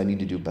of things I need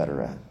to do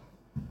better at.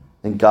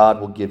 And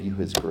God will give you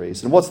his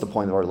grace. And what's the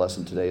point of our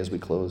lesson today as we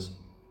close?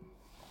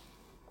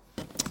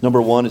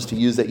 Number one is to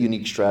use that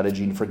unique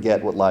strategy and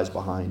forget what lies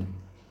behind.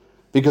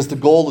 Because the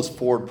goal is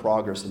forward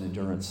progress and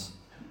endurance.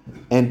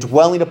 And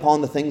dwelling upon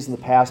the things in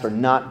the past are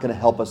not going to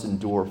help us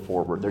endure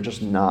forward. They're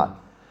just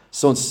not.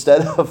 So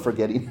instead of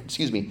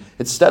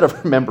instead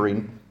of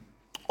remembering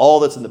all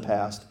that's in the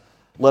past,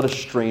 let us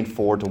strain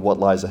forward to what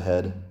lies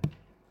ahead.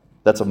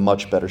 That's a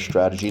much better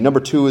strategy. Number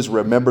two is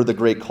remember the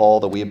great call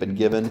that we have been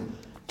given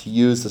to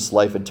use this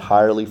life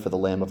entirely for the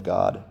Lamb of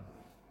God.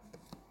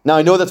 Now,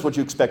 I know that's what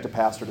you expect a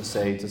pastor to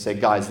say,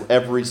 guys,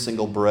 every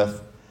single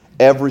breath,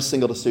 every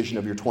single decision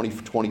of your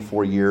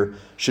 2024 year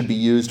should be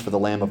used for the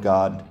Lamb of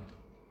God.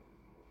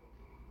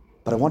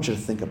 But I want you to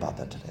think about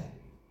that today.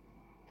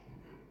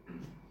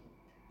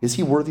 Is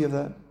he worthy of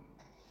that?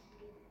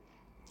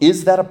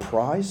 Is that a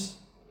prize?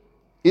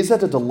 Is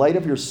that the delight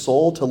of your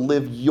soul to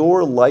live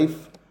your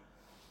life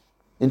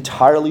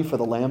entirely for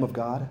the Lamb of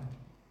God?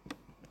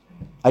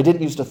 I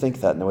didn't used to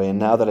think that in a way, and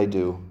now that I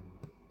do,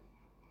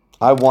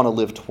 I want to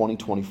live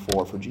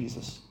 2024 for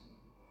Jesus.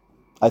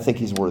 I think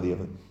he's worthy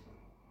of it.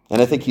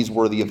 And I think he's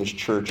worthy of his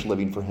church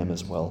living for him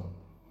as well.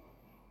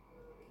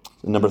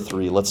 And number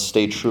three, let's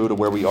stay true to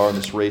where we are in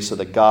this race so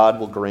that God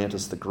will grant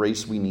us the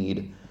grace we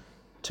need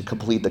to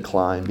complete the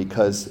climb,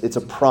 because it's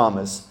a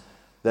promise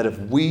that if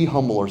we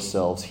humble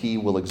ourselves, he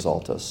will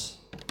exalt us.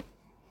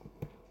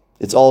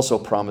 It's also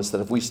a promise that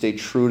if we stay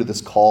true to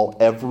this call,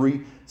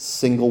 every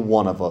single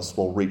one of us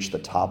will reach the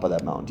top of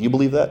that mountain. Do you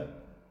believe that?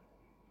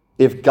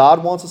 If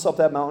God wants us up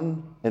that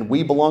mountain and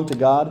we belong to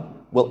God,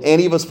 will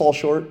any of us fall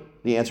short?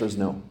 The answer is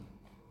no.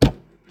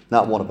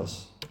 Not one of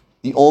us.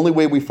 The only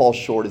way we fall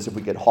short is if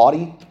we get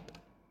haughty,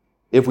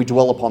 if we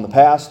dwell upon the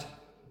past,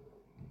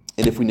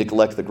 and if we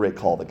neglect the great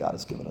call that God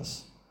has given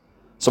us.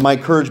 So my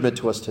encouragement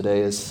to us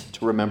today is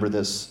to remember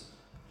this.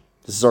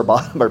 This is our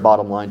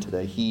bottom line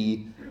today.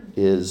 He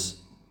is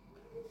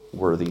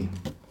worthy.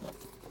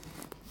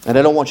 And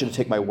I don't want you to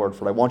take my word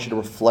for it. I want you to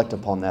reflect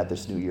upon that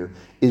this new year.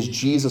 Is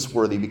Jesus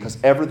worthy? Because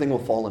everything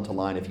will fall into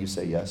line if you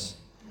say yes.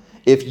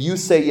 If you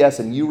say yes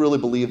and you really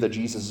believe that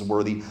Jesus is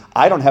worthy,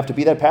 I don't have to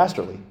be that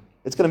pastorly.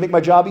 It's going to make my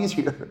job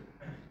easier.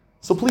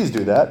 So please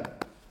do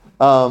that.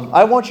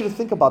 I want you to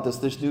think about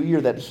this new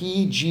year, that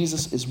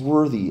Jesus, is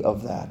worthy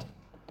of that.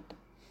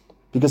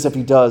 Because if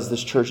he does,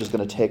 this church is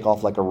going to take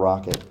off like a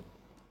rocket.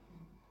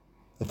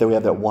 If we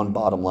have that one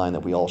bottom line that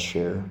we all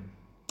share.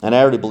 And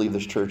I already believe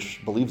this church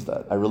believes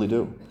that. I really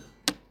do.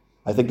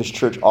 I think this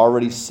church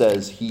already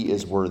says he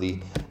is worthy,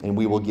 and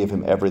we will give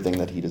him everything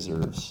that he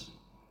deserves.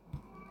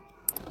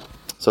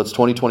 So it's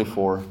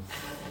 2024.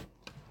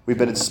 We've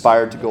been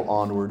inspired to go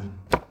onward,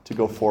 to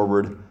go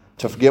forward,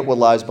 to forget what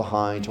lies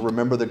behind, to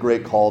remember the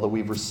great call that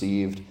we've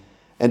received,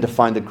 and to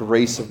find the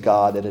grace of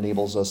God that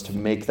enables us to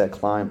make that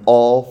climb,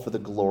 all for the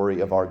glory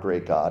of our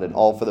great God and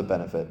all for the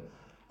benefit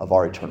of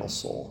our eternal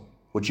soul.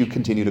 Would you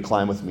continue to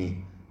climb with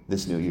me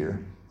this new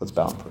year? Let's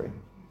bow and pray.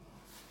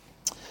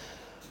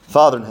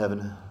 Father in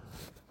heaven,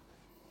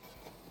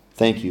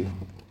 thank you.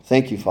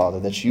 Thank you, Father,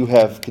 that you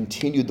have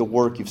continued the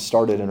work you've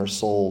started in our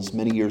souls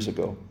many years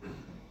ago,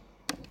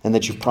 and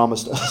that you've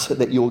promised us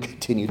that you will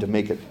continue to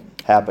make it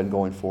happen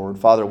going forward.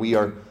 Father, we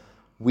are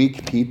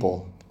weak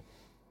people.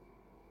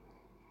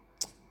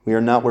 We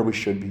are not where we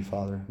should be,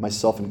 Father,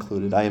 myself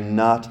included. I am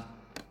not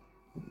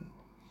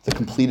the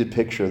completed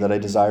picture that I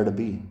desire to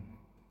be.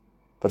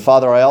 But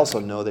Father, I also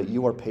know that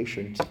you are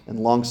patient and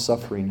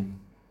long-suffering,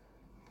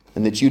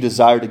 and that you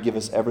desire to give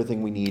us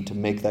everything we need to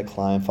make that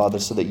climb, Father,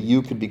 so that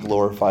you could be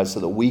glorified, so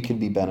that we can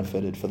be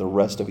benefited for the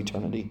rest of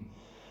eternity.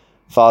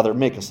 Father,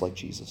 make us like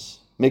Jesus.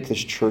 Make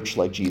this church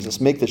like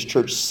Jesus. Make this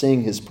church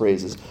sing his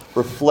praises,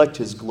 reflect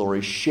his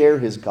glory, share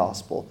his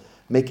gospel.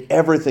 Make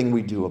everything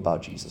we do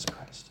about Jesus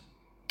Christ,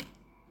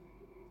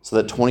 so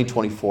that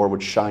 2024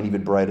 would shine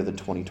even brighter than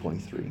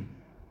 2023.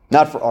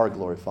 Not for our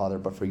glory, Father,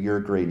 but for your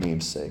great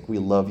name's sake. We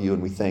love you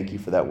and we thank you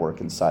for that work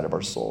inside of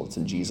our soul. It's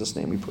in Jesus'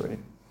 name we pray.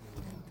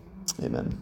 Amen.